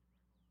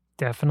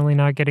definitely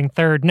not getting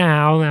third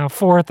now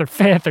 4th or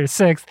 5th or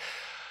 6th.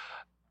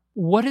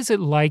 What is it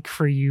like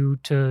for you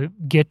to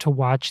get to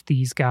watch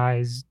these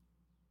guys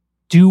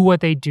do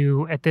what they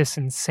do at this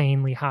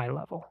insanely high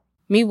level?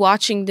 Me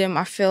watching them,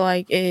 I feel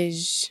like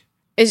is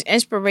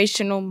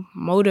inspirational,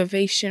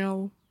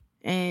 motivational,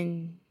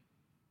 and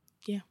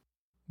yeah.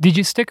 Did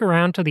you stick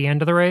around to the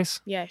end of the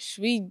race? Yes,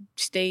 we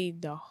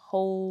stayed the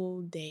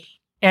whole day.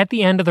 At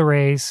the end of the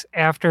race,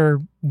 after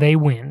they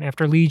win,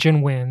 after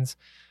Legion wins,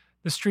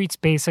 the street's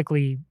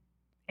basically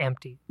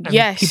empty.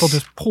 Yes. People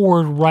just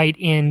poured right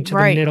into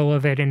the middle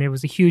of it, and it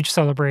was a huge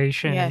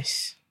celebration.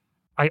 Yes.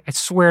 I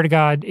swear to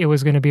God, it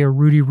was going to be a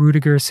Rudy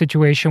Rudiger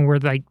situation where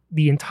like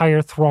the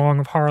entire throng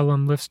of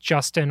Harlem lifts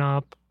Justin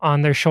up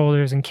on their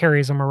shoulders and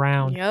carries him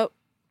around. Yep.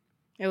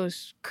 It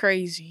was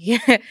crazy.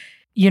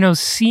 You know,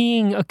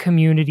 seeing a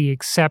community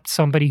accept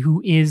somebody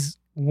who is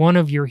one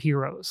of your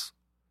heroes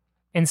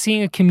and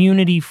seeing a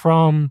community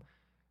from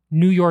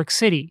New York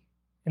City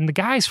and the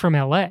guy's from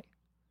LA.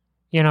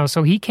 You know,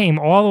 so he came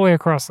all the way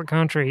across the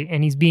country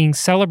and he's being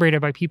celebrated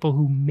by people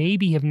who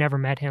maybe have never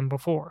met him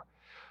before.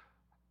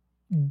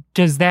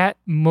 Does that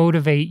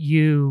motivate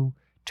you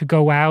to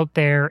go out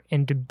there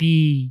and to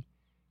be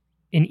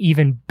an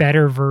even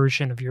better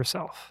version of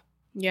yourself?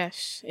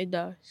 Yes, it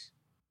does.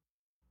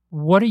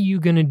 What are you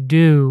going to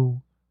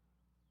do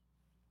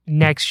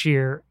next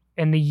year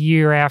and the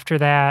year after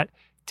that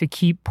to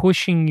keep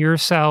pushing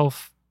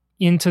yourself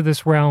into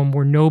this realm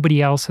where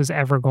nobody else has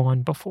ever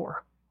gone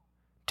before?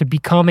 To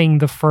becoming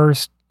the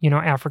first,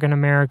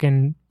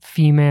 African-American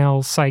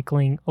female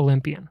cycling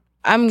Olympian?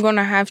 I'm going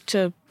to have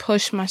to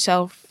push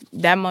myself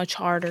that much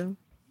harder,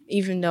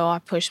 even though I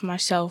push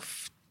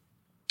myself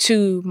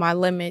to my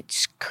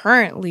limits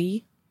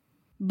currently.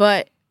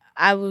 But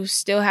I will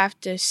still have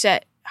to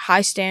set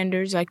high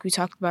standards like we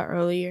talked about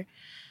earlier.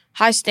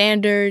 High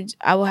standards,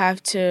 I will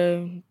have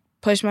to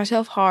push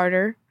myself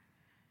harder.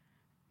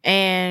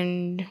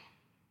 And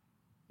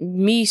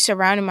me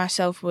surrounding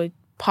myself with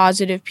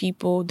positive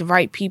people, the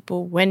right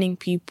people, winning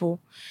people.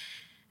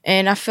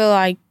 And I feel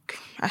like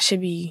I should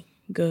be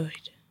good.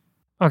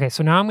 Okay,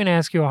 so now I'm going to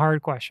ask you a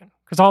hard question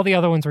because all the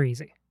other ones are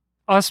easy.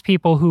 Us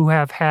people who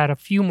have had a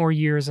few more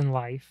years in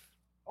life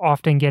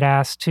often get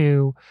asked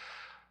to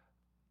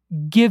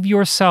give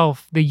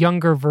yourself, the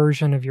younger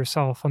version of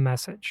yourself, a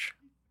message.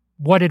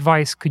 What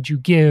advice could you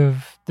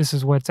give? This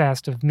is what's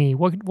asked of me.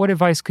 What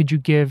advice could you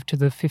give to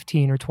the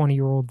 15 or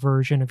 20-year-old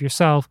version of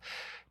yourself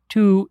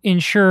to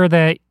ensure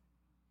that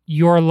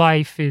your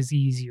life is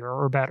easier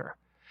or better?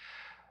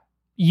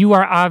 You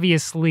are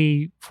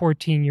obviously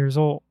 14 years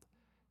old.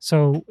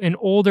 So an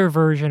older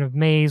version of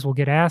Mays will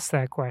get asked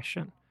that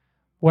question.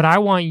 What I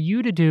want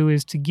you to do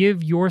is to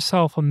give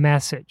yourself a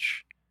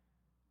message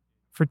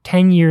for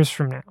 10 years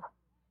from now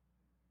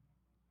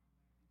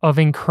of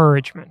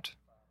encouragement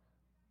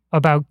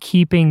about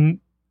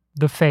keeping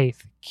the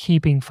faith,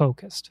 keeping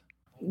focused.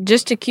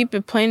 Just to keep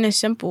it plain and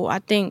simple, I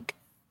think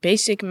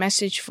basic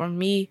message for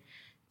me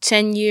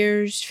 10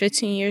 years,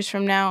 15 years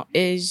from now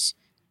is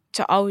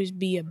to always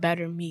be a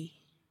better me.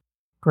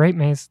 Great,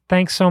 Mays.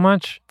 Thanks so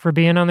much for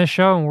being on this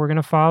show, and we're going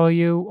to follow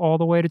you all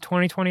the way to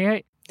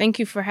 2028. Thank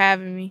you for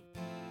having me.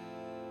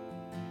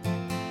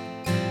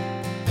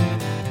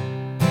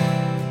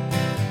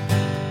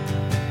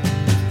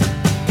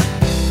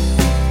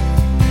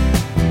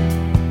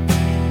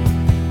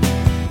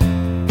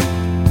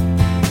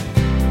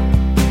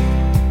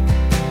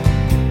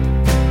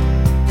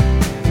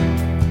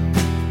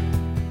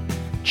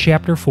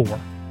 Chapter 4,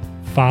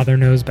 Father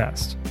Knows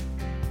Best.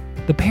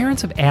 The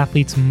parents of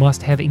athletes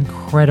must have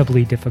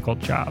incredibly difficult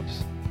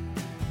jobs.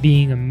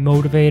 Being a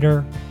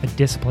motivator, a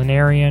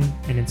disciplinarian,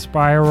 an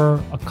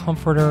inspirer, a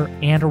comforter,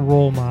 and a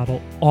role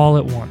model all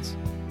at once.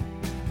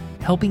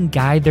 Helping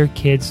guide their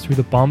kids through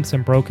the bumps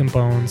and broken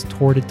bones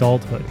toward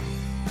adulthood.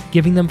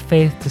 Giving them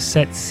faith to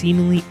set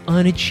seemingly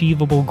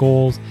unachievable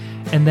goals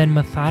and then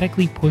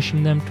methodically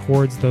pushing them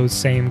towards those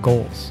same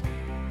goals.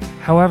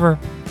 However,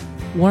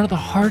 one of the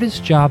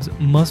hardest jobs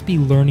must be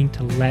learning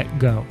to let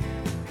go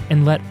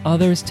and let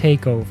others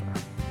take over.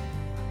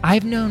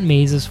 I've known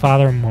Mays'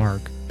 father,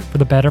 Mark, for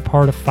the better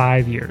part of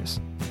 5 years.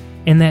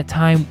 In that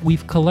time,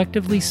 we've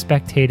collectively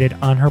spectated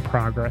on her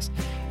progress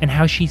and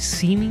how she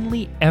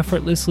seemingly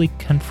effortlessly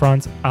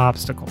confronts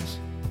obstacles.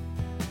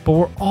 But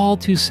we're all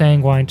too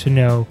sanguine to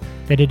know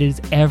that it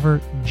is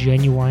ever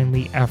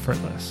genuinely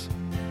effortless.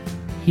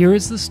 Here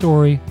is the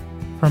story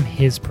from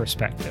his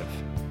perspective.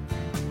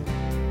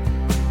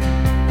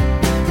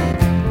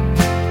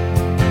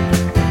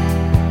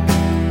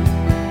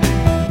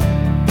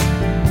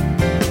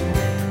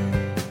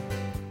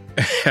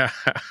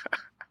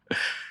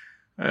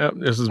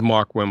 This is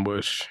Mark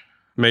Winbush,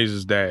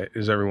 Mays' dad,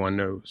 as everyone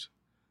knows.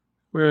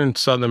 We're in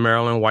Southern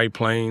Maryland, White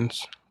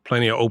Plains,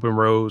 plenty of open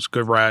roads,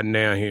 good riding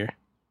down here.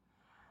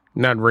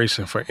 Not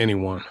racing for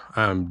anyone.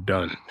 I'm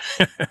done.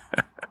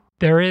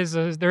 There is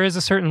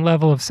a certain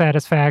level of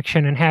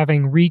satisfaction in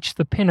having reached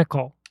the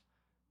pinnacle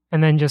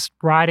and then just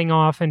riding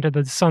off into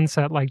the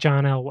sunset like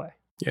John Elway.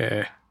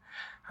 Yeah,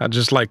 I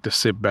just like to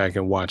sit back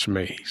and watch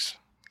Mays.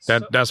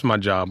 That's my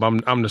job.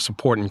 I'm the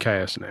supporting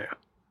cast now.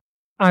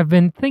 I've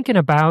been thinking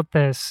about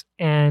this,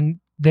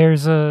 and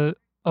there's a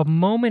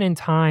moment in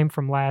time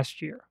from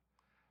last year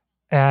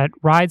at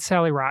Ride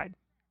Sally Ride,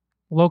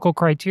 local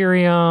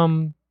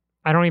criterium.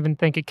 I don't even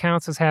think it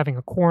counts as having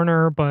a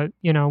corner, but,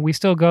 we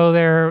still go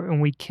there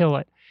and we kill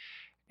it.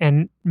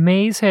 And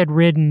Mays had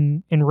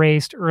ridden and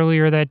raced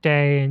earlier that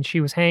day, and she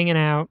was hanging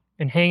out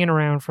and hanging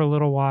around for a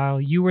little while.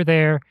 You were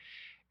there.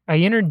 I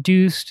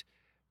introduced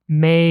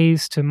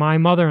Mays to my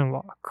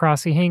mother-in-law,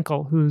 Crossy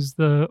Hinkle, who's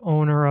the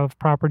owner of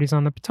Properties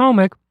on the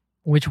Potomac,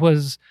 which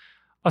was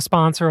a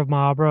sponsor of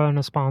Mabra and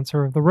a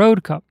sponsor of the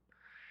Road Cup.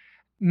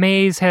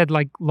 Mays had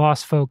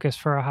lost focus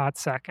for a hot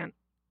second.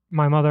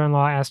 My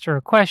mother-in-law asked her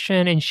a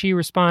question, and she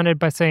responded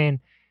by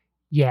saying,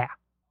 yeah.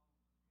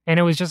 And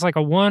it was just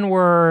a one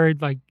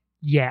word,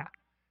 yeah.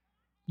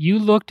 You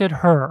looked at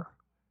her,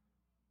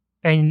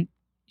 and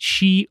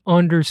she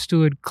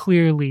understood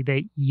clearly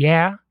that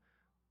yeah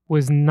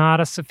was not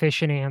a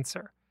sufficient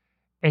answer.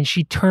 And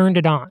she turned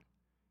it on.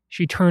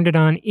 She turned it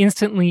on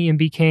instantly and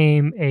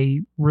became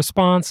a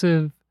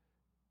responsive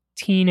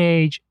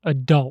teenage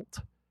adult.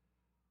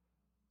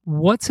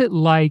 What's it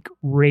like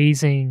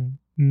raising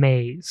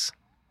Mays?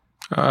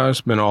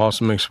 It's been an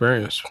awesome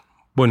experience.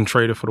 Wouldn't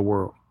trade it for the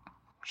world.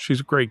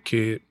 She's a great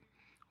kid.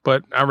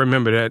 But I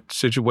remember that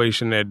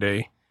situation that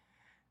day.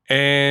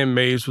 And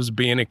Mays was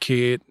being a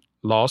kid,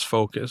 lost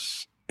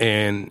focus.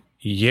 And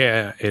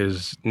yeah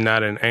is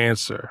not an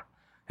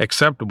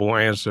acceptable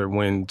answer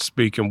when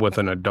speaking with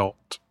an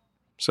adult.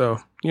 So,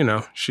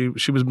 she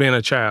was being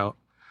a child,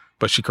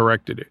 but she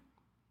corrected it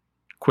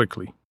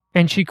quickly.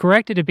 And she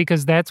corrected it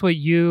because that's what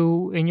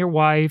you and your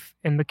wife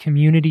and the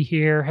community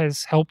here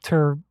has helped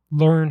her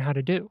learn how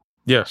to do.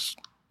 Yes,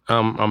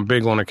 I'm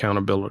big on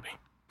accountability.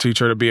 Teach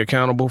her to be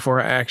accountable for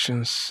her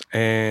actions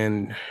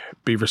and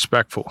be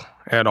respectful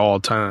at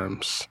all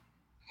times.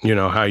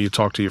 How you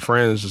talk to your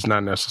friends is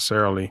not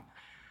necessarily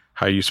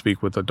how you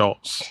speak with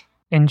adults.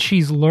 And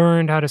she's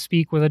learned how to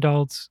speak with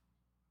adults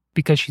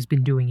because she's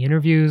been doing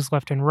interviews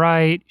left and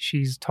right.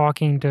 She's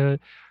talking to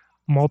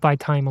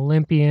multi-time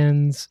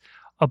Olympians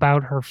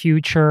about her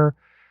future.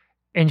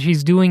 And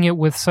she's doing it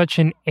with such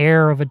an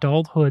air of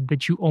adulthood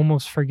that you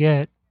almost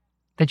forget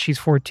that she's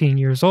 14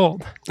 years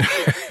old.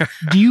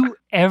 Do you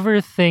ever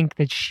think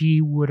that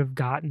she would have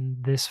gotten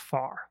this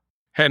far?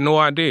 Had no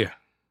idea.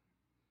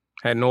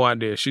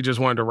 She just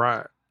wanted to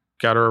ride.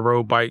 Got her a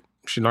road bike.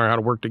 She learned how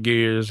to work the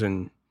gears.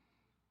 And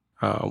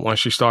once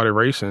she started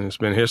racing, it's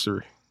been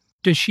history.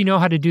 Does she know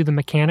how to do the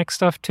mechanic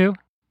stuff too?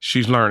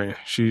 She's learning.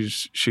 She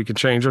can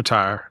change her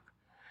tire.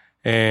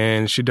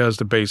 And she does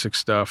the basic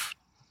stuff.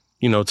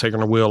 Taking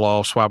the wheel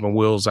off, swapping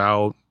wheels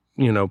out,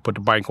 put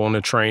the bike on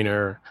the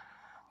trainer,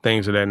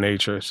 things of that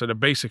nature. So the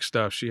basic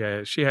stuff, she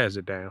has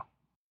it down.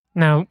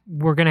 Now,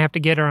 we're going to have to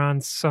get her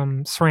on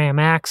some SRAM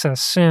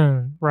access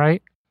soon,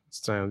 right?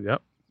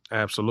 Yep,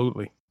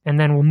 absolutely. And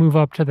then we'll move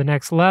up to the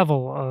next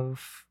level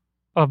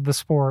of the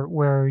sport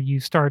where you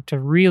start to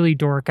really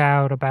dork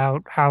out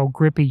about how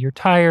grippy your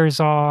tires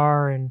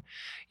are and,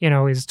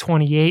 is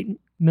 28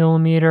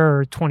 millimeter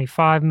or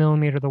 25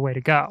 millimeter the way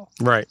to go?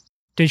 Right.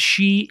 Does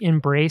she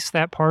embrace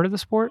that part of the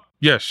sport?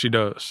 Yes, she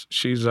does.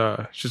 She's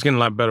getting a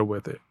lot better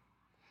with it.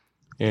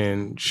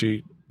 And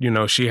she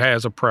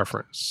has a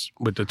preference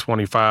with the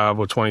 25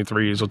 or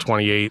 23s or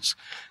 28s.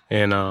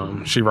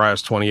 And she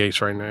rides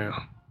 28s right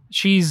now.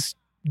 She's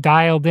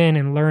dialed in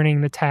and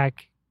learning the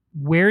tech.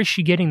 Where is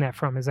she getting that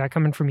from? Is that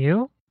coming from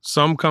you?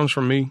 Some comes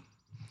from me.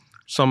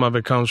 Some of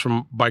it comes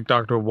from Bike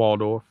Doctor of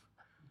Waldorf.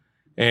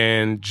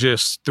 And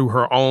just through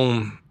her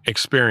own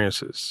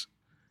experiences.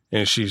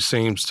 And she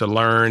seems to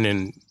learn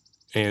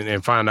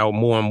and find out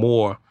more and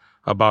more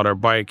about her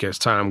bike as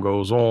time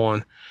goes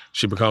on.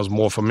 She becomes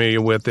more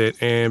familiar with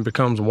it and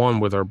becomes one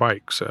with her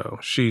bike. So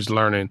she's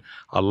learning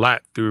a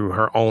lot through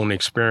her own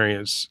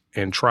experience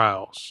and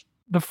trials.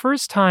 The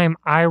first time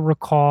I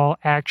recall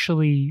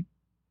actually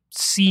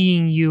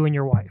seeing you and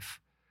your wife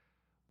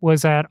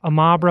was at a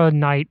Mabra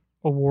Night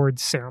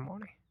Awards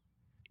ceremony.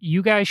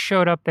 You guys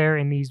showed up there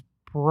in these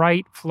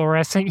bright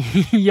fluorescent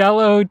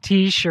yellow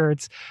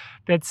t-shirts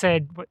that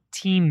said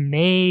Team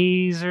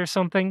Mays or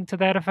something to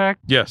that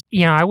effect. Yes.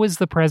 I was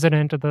the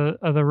president of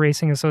the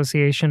racing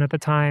association at the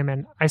time,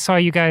 and I saw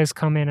you guys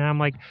come in and I'm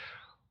like,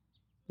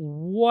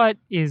 what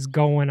is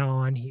going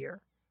on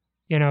here?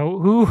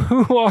 Who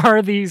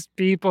are these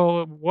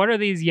people? What are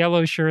these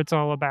yellow shirts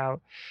all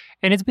about?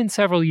 And it's been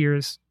several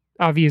years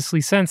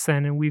obviously, since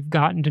then, and we've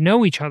gotten to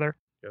know each other.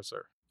 Yes,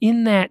 sir.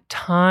 In that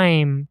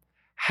time,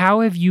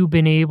 how have you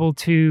been able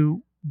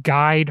to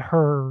guide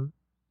her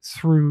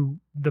through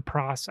the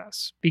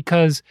process?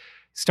 Because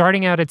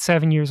starting out at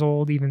 7 years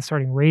old, even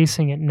starting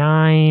racing at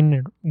 9,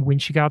 and when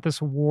she got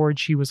this award,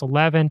 she was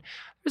 11.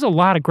 There's a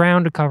lot of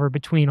ground to cover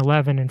between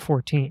 11 and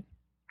 14.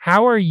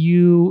 How are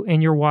you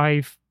and your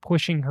wife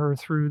pushing her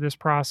through this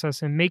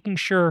process and making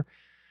sure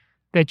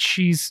that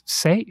she's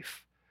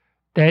safe,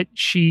 that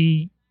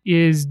she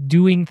is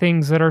doing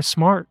things that are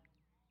smart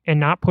and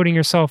not putting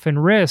herself in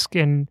risk,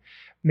 and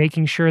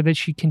making sure that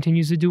she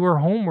continues to do her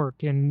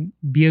homework and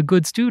be a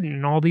good student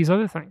and all these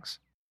other things?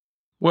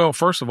 Well,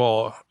 first of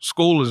all,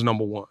 school is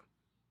number one.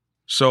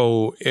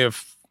 So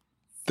if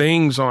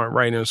things aren't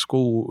right in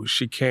school,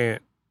 she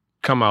can't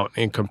come out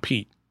and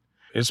compete.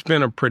 It's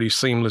been a pretty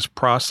seamless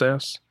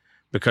process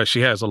because she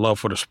has a love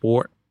for the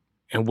sport.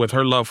 And with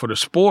her love for the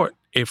sport,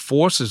 it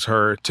forces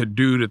her to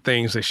do the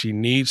things that she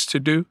needs to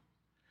do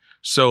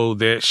so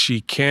that she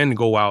can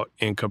go out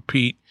and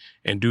compete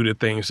and do the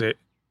things that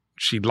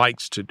she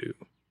likes to do.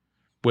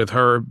 With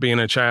her being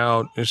a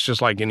child, it's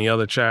just like any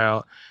other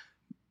child.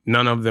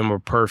 None of them are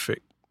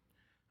perfect.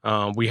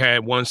 We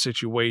had one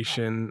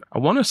situation, I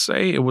want to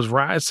say it was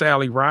Ride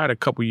Sally Ride a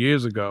couple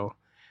years ago.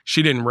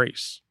 She didn't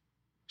race.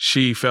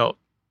 She felt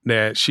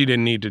that she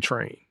didn't need to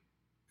train.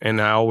 And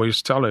I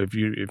always tell her, if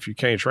you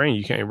can't train,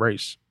 you can't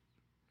race.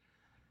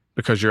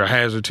 Because you're a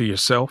hazard to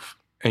yourself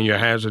and you're a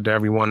hazard to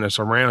everyone that's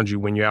around you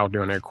when you're out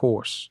there on that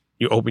course.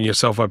 You open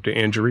yourself up to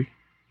injury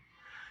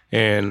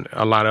and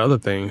a lot of other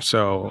things.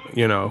 So,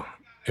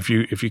 if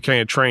you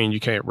can't train, you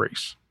can't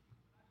race.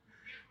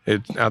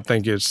 I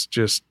think it's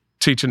just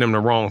teaching them the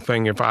wrong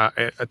thing.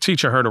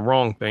 Teaching her the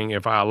wrong thing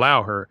if I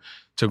allow her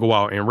to go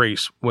out and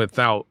race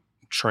without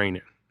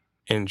training.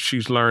 And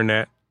she's learned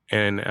that.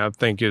 And I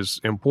think it's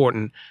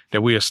important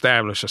that we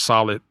establish a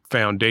solid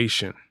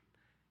foundation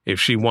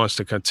if she wants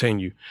to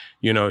continue.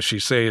 She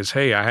says,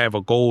 hey, I have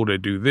a goal to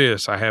do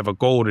this. I have a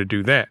goal to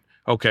do that.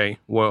 Okay,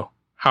 well,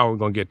 how are we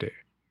going to get there?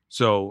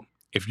 So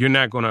if you're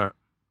not going to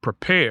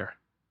prepare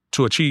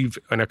to achieve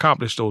and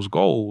accomplish those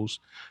goals,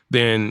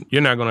 then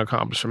you're not going to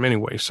accomplish them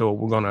anyway. So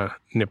we're going to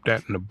nip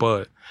that in the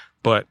bud.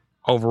 But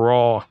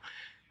overall,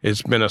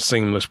 it's been a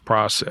seamless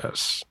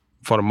process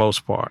for the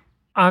most part.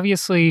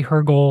 Obviously,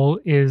 her goal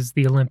is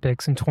the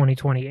Olympics in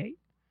 2028.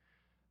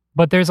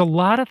 But there's a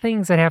lot of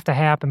things that have to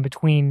happen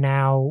between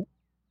now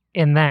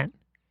and then.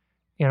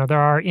 There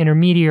are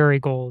intermediary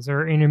goals, there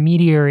are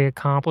intermediary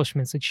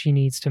accomplishments that she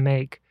needs to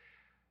make.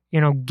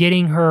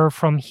 Getting her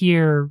from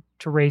here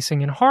to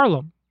racing in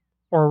Harlem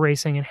or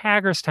racing in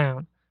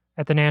Hagerstown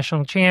at the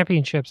national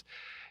championships.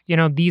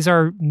 These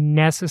are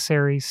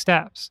necessary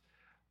steps.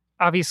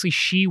 Obviously,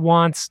 she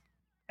wants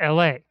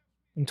LA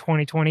in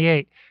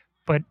 2028,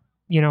 but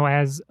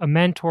as a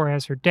mentor,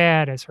 as her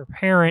dad, as her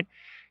parent,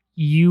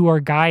 you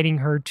are guiding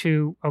her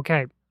to,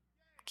 okay,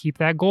 keep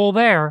that goal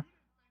there,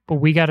 but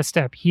we got to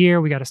step here,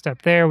 we got to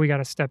step there, we got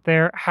to step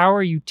there. How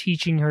are you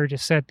teaching her to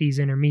set these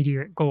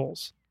intermediate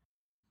goals?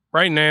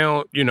 Right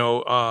now,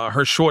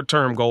 her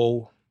short-term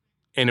goal,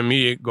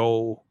 intermediate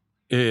goal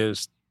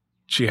is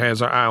she has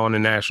her eye on the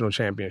national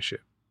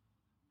championship.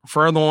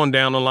 Further on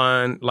down the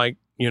line,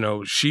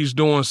 she's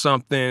doing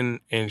something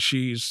and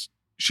she's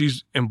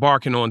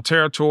embarking on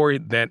territory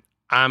that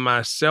I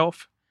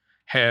myself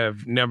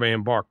have never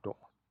embarked on.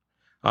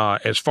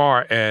 As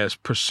far as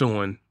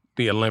pursuing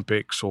the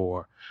Olympics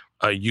or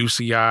a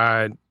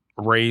UCI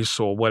race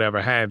or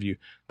whatever have you,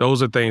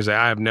 those are things that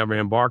I've never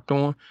embarked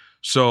on.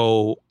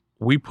 So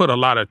we put a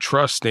lot of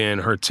trust in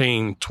her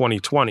team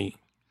 2020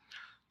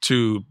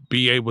 to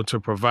be able to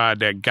provide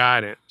that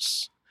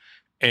guidance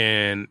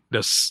and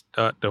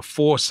the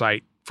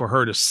foresight for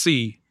her to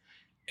see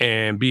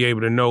and be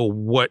able to know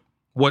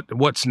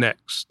what's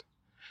next.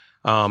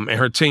 And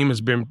her team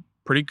has been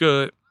pretty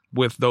good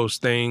with those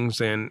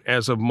things. And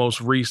as of most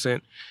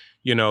recent,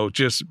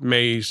 just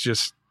Mays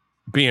just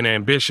being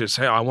ambitious.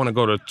 Hey, I want to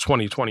go to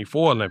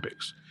 2024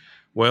 Olympics.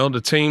 Well,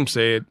 the team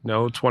said,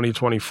 no,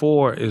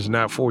 2024 is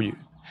not for you.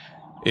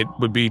 It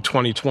would be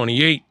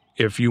 2028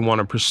 if you want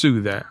to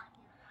pursue that.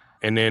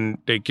 And then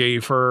they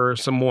gave her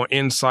some more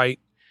insight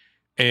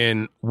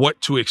and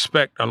what to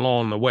expect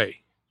along the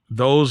way.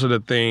 Those are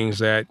the things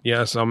that,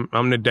 yes, I'm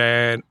the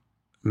dad,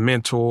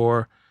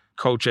 mentor,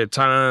 coach at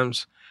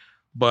times,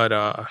 but,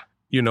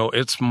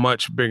 it's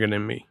much bigger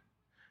than me.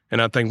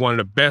 And I think one of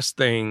the best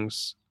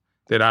things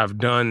that I've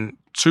done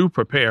to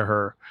prepare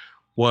her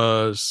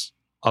was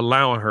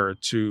allowing her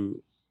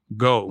to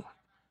go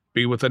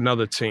be with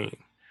another team,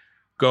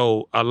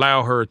 go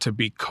allow her to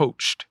be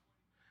coached,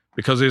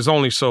 because there's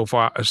only so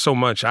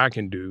much I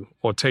can do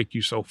or take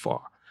you so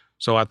far.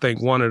 So I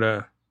think one of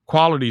the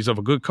qualities of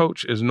a good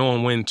coach is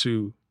knowing when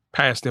to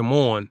pass them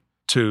on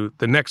to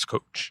the next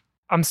coach.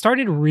 I'm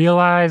starting to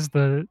realize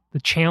the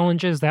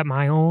challenges that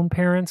my own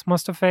parents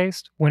must have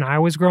faced when I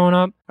was growing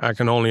up. I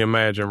can only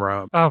imagine,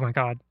 Rob. Oh, my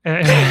God.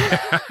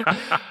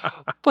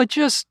 But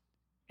just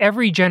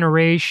every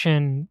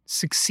generation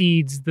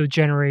succeeds the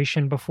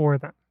generation before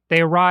them. They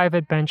arrive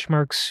at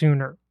benchmarks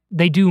sooner.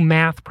 they do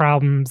math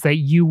problems that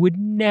you would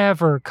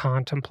never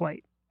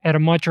contemplate at a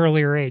much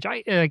earlier age.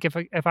 If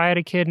I had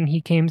a kid and he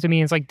came to me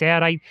and was like,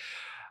 Dad, I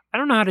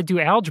don't know how to do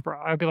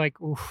algebra, I'd be like,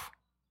 oof.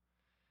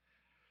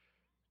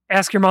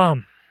 Ask your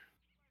mom.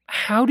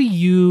 How do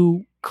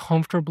you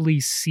comfortably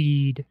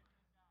cede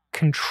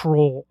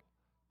control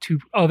to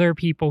other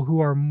people who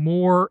are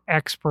more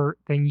expert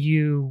than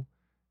you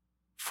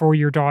for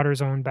your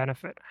daughter's own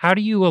benefit? How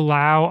do you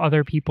allow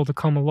other people to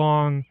come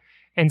along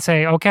and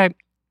say, okay,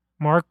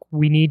 Mark,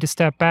 we need to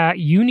step back.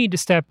 You need to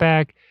step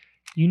back.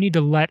 You need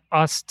to let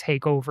us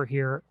take over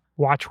here.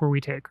 Watch where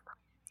we take her.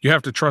 You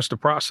have to trust the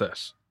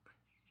process.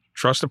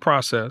 Trust the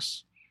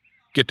process.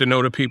 Get to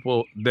know the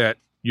people that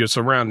you're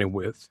surrounded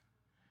with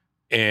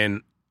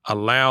and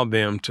allow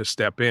them to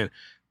step in.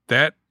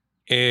 That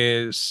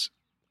is,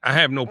 I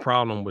have no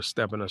problem with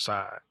stepping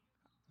aside.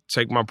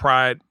 Take my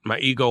pride, my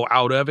ego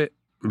out of it.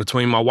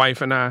 Between my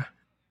wife and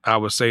I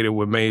would say that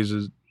we're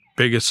Maze's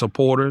biggest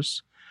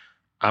supporters.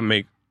 I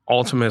make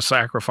ultimate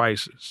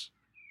sacrifices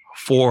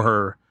for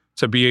her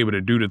to be able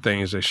to do the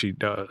things that she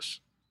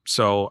does.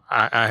 So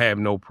I have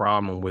no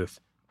problem with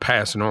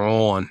passing her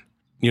on,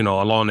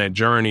 along that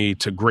journey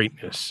to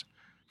greatness.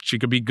 She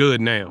could be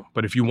good now,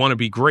 but if you want to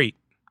be great,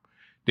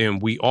 then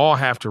we all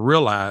have to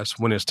realize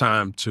when it's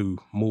time to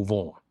move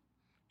on.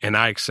 And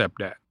I accept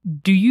that.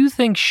 Do you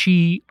think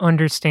she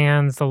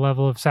understands the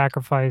level of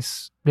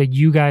sacrifice that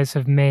you guys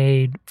have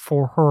made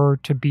for her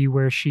to be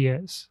where she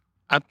is?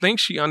 I think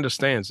she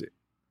understands it.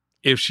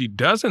 If she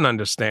doesn't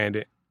understand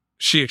it,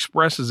 she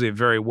expresses it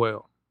very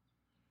well.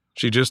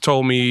 She just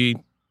told me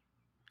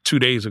 2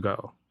 days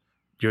ago,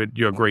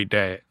 you're a great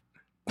dad.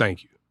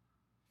 Thank you.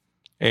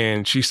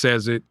 And she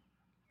says it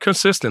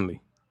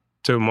consistently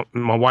to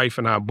my wife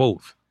and I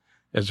both,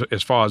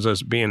 as far as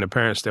us being the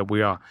parents that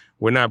we are.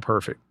 We're not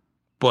perfect,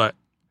 but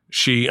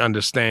she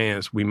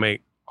understands we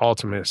make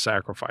ultimate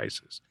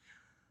sacrifices.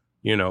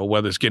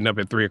 Whether it's getting up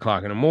at 3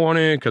 o'clock in the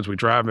morning because we're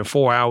driving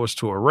 4 hours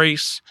to a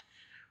race,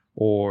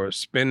 or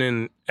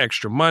spending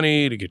extra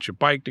money to get your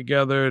bike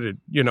together,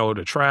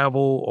 to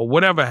travel, or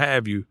whatever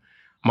have you.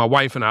 My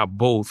wife and I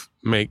both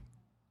make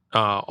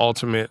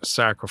ultimate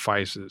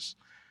sacrifices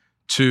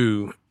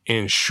to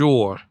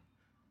ensure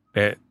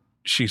that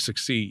she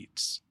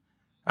succeeds.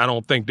 I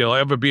don't think there'll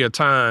ever be a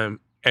time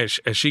as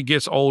she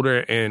gets older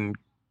and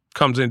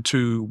comes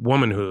into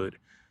womanhood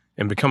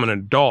and becoming an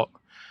adult,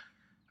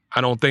 I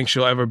don't think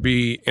she'll ever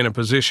be in a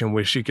position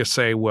where she could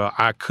say, well,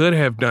 I could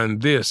have done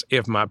this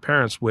if my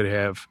parents would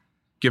have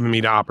given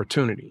me the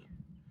opportunity.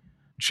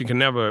 She can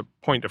never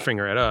point the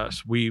finger at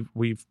us. We've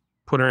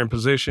put her in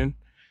position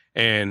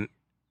and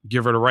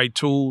give her the right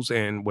tools,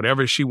 and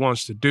whatever she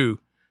wants to do,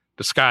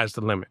 the sky's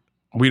the limit.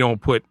 We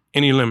don't put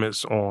any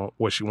limits on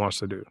what she wants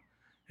to do.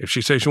 If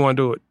she says she want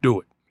to do it, do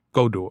it.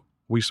 Go do it.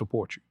 We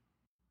support you.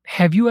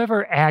 Have you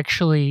ever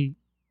actually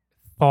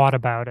thought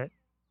about it,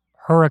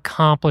 her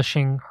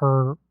accomplishing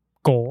her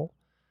goal?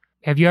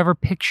 Have you ever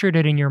pictured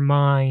it in your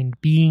mind,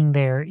 being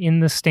there in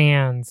the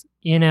stands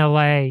in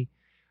LA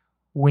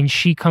when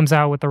she comes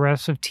out with the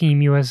rest of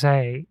Team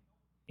USA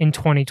in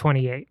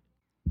 2028?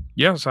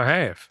 Yes, I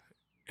have.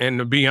 And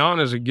to be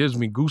honest, it gives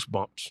me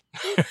goosebumps.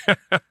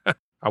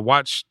 I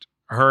watched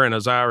her and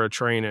Azira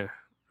training a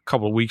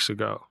couple of weeks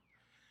ago,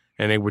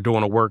 and they were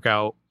doing a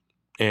workout,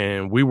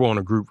 and we were on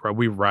a group, right?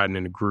 We were riding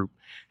in a group,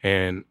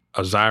 and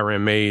Azira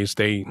and Maze,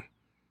 they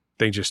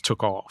just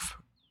took off.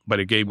 But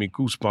it gave me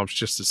goosebumps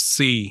just to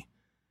see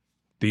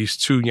these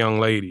two young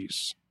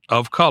ladies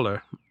of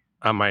color,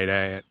 I might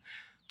add,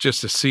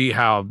 just to see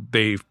how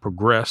they've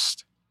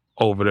progressed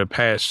over the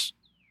past,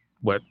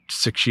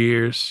 6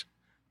 years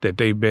that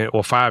they've been,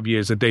 or 5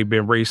 years that they've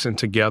been racing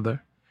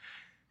together.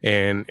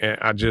 And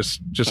I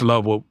just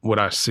love what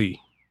I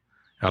see.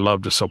 I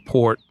love the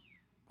support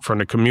from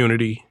the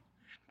community,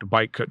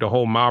 the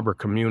whole Marlboro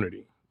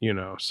community,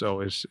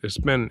 so it's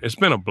been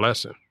a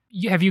blessing.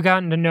 Have you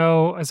gotten to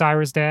know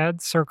Azira's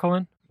dad, Sir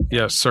Colin?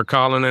 Yes, Sir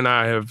Colin and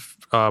I have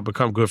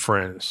become good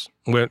friends.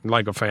 We're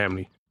like a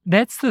family.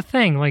 That's the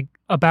thing,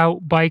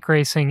 about bike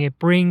racing. It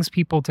brings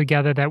people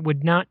together that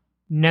would not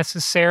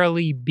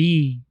necessarily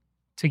be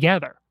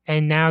together.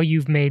 And now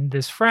you've made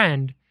this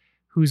friend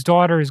whose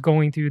daughter is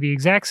going through the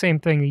exact same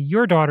thing that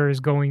your daughter is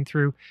going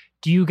through.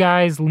 Do you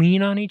guys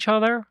lean on each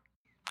other?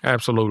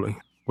 Absolutely.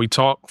 We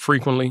talk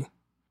frequently.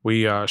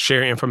 We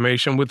share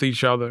information with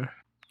each other.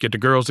 Get the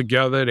girls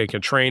together. They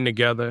can train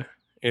together.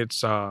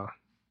 It's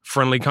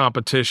friendly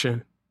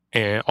competition.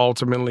 And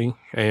ultimately,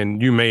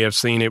 and you may have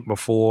seen it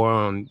before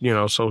on,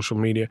 social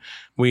media,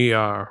 we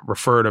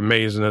refer to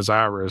Maze and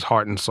Azira as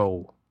heart and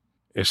soul.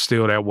 It's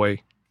still that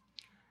way.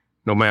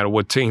 No matter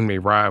what team they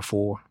ride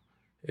for,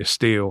 it's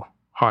still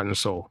heart and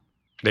soul.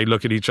 They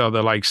look at each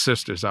other like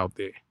sisters out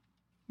there.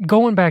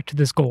 Going back to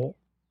this goal,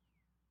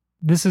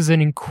 this is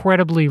an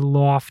incredibly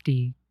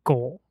lofty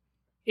goal.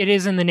 It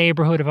is in the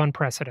neighborhood of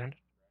unprecedented.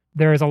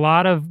 There's a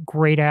lot of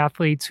great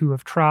athletes who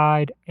have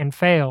tried and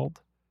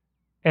failed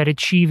at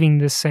achieving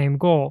this same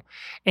goal.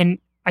 And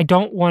I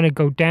don't want to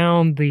go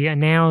down the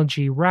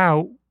analogy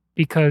route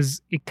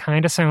because it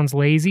kind of sounds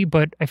lazy,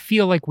 but I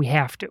feel like we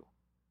have to.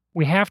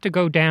 we have to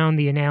go down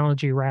the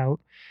analogy route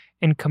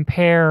and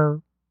compare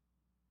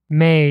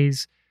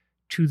Mays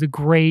to the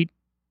great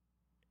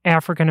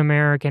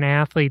African-American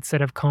athletes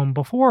that have come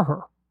before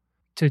her.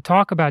 To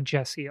talk about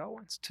Jesse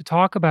Owens, to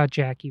talk about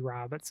Jackie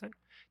Robinson,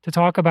 to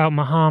talk about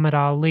Muhammad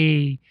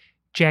Ali,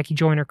 Jackie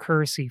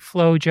Joyner-Kersee,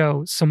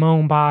 FloJo,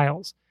 Simone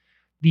Biles.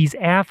 These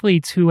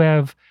athletes who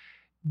have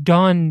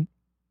done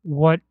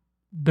what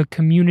the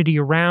community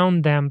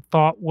around them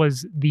thought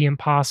was the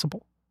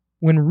impossible,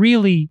 when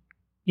really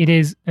it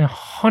is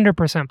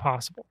 100%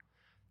 possible.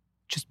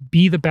 Just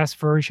be the best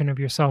version of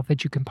yourself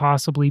that you can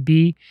possibly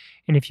be.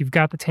 And if you've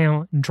got the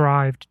talent and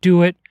drive to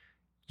do it,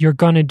 you're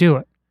going to do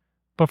it.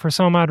 But for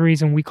some odd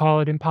reason, we call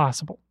it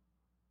impossible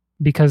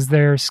because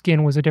their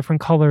skin was a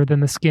different color than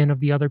the skin of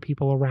the other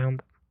people around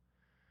them.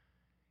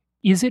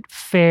 Is it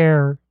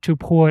fair to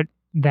put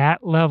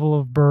that level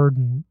of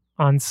burden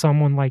on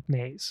someone like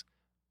Mays,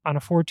 on a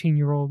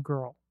 14-year-old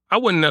girl? I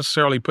wouldn't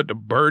necessarily put the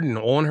burden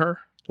on her.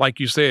 Like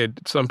you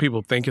said, some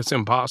people think it's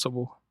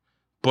impossible.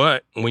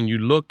 But when you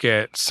look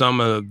at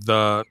some of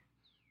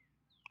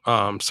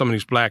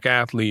these black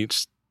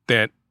athletes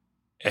that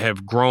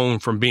have grown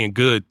from being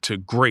good to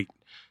great,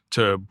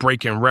 to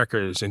breaking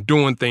records and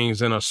doing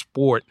things in a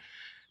sport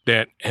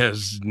that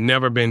has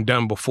never been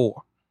done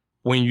before.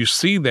 When you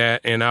see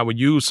that, and I would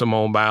use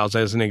Simone Biles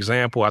as an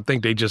example, I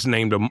think they just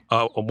named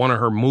one of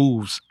her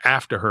moves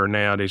after her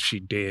now that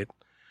she did.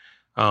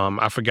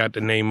 I forgot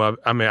the name of it.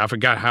 I mean, I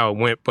forgot how it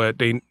went, but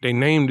they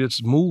named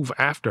this move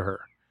after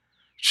her.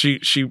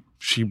 She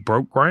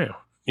broke ground.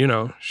 You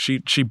know,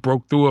 she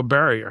broke through a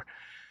barrier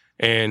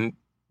and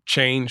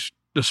changed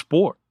the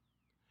sport.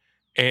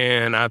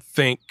 And I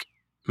think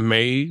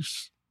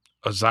Mays,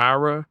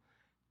 Azara,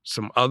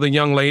 some other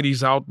young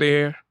ladies out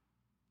there,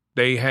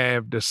 they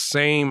have the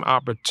same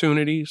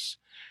opportunities.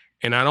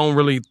 And I don't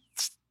really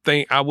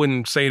I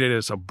wouldn't say that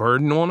it's a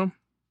burden on them.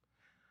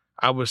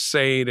 I would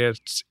say that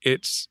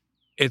it's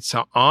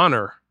an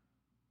honor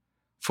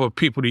for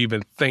people to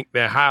even think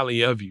that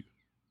highly of you.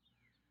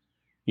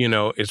 You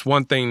know, it's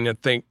one thing to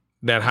think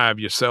that high of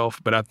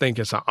yourself, but I think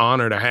it's an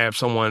honor to have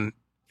someone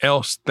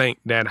else think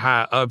that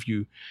high of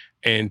you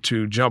and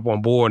to jump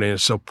on board and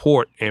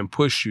support and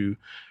push you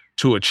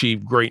to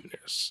achieve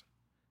greatness,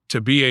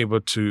 to be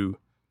able to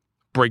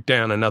break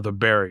down another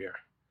barrier.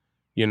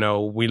 You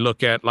know, we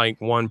look at like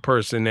one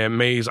person that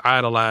Mays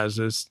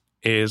idolizes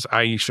is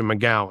Aisha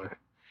McGowan.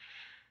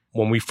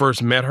 When we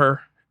first met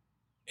her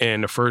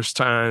and the first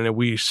time that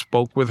we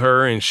spoke with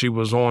her and she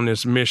was on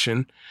this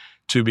mission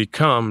to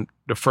become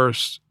the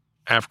first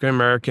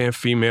African-American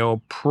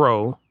female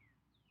pro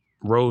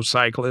road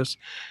cyclist,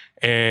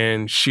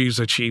 and she's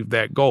achieved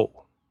that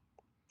goal,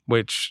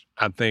 which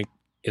I think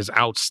is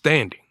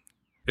outstanding.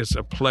 It's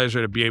a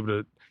pleasure to be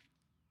able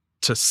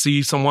to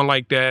see someone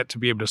like that, to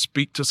be able to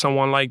speak to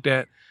someone like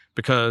that,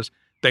 because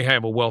they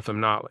have a wealth of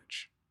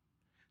knowledge.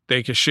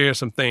 They can share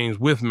some things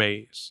with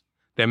Mays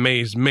that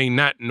Mays may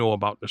not know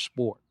about the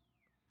sport.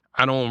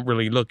 I don't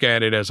really look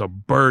at it as a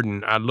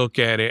burden. I look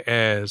at it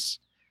as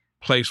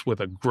placed with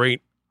a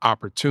great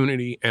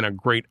opportunity and a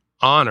great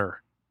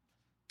honor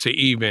to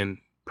even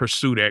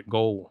pursue that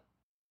goal.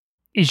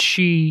 Is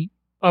she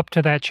up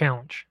to that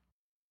challenge?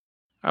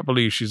 I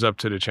believe she's up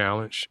to the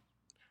challenge,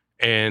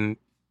 and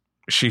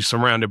she's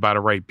surrounded by the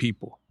right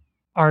people.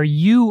 Are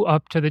you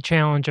up to the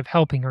challenge of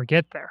helping her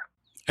get there?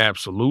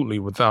 Absolutely,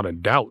 without a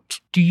doubt.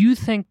 Do you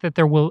think that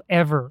there will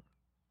ever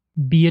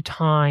be a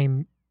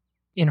time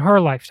in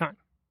her lifetime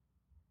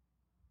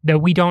that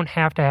we don't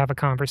have to have a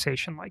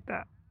conversation like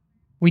that?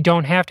 We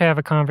don't have to have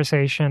a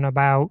conversation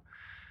about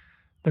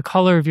the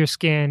color of your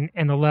skin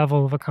and the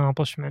level of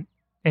accomplishment.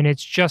 And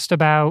it's just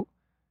about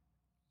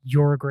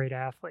you're a great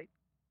athlete.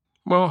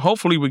 Well,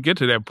 hopefully we get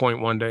to that point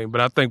one day,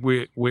 but I think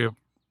we're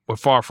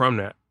far from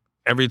that.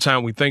 Every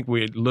time we think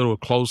we're a little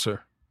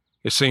closer,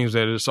 it seems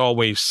that it's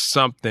always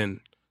something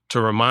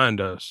to remind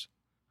us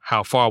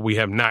how far we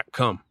have not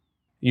come.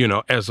 You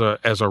know, as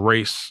a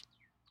race,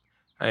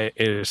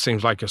 it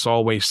seems like it's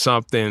always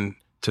something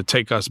to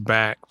take us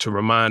back, to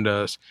remind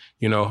us,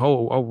 you know,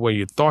 well,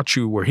 you thought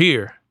you were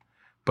here,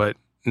 but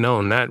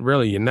no, not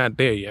really. You're not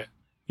there yet.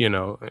 You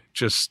know,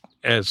 just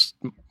as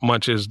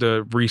much as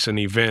the recent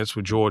events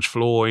with George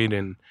Floyd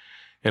and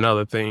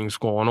other things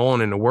going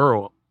on in the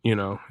world, you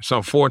know, it's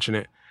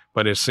unfortunate,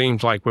 but it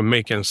seems like we're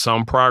making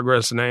some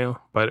progress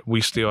now, but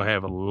we still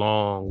have a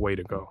long way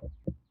to go.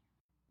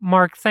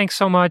 Mark, thanks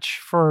so much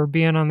for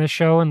being on this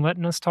show and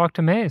letting us talk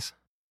to Mays.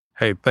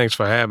 Hey, thanks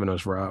for having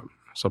us, Rob.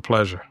 It's a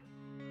pleasure.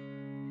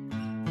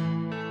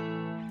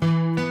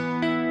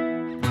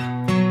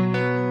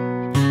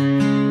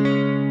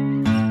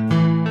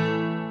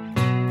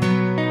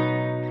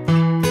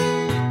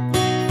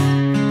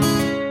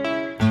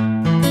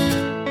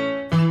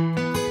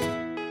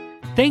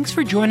 Thanks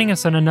for joining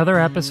us on another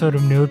episode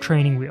of No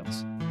Training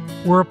Wheels.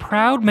 We're a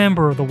proud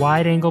member of the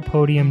Wide Angle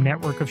Podium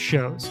network of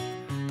shows,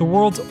 the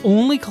world's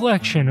only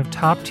collection of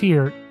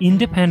top-tier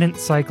independent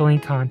cycling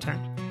content.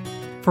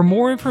 For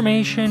more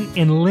information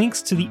and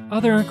links to the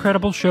other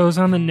incredible shows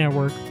on the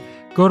network,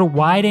 go to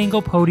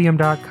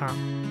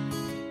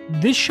wideanglepodium.com.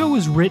 This show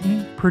is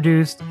written,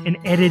 produced, and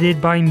edited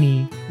by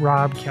me,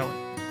 Rob Kelly.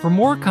 For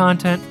more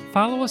content,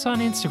 follow us on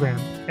Instagram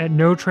at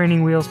No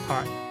Training Wheels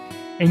Pod.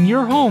 And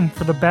your home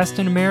for the best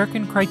in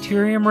American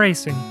criterium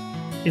racing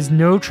is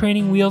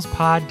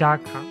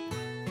NoTrainingWheelsPod.com.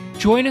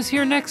 Join us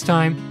here next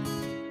time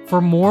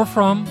for more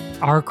from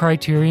our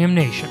Criterium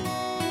Nation.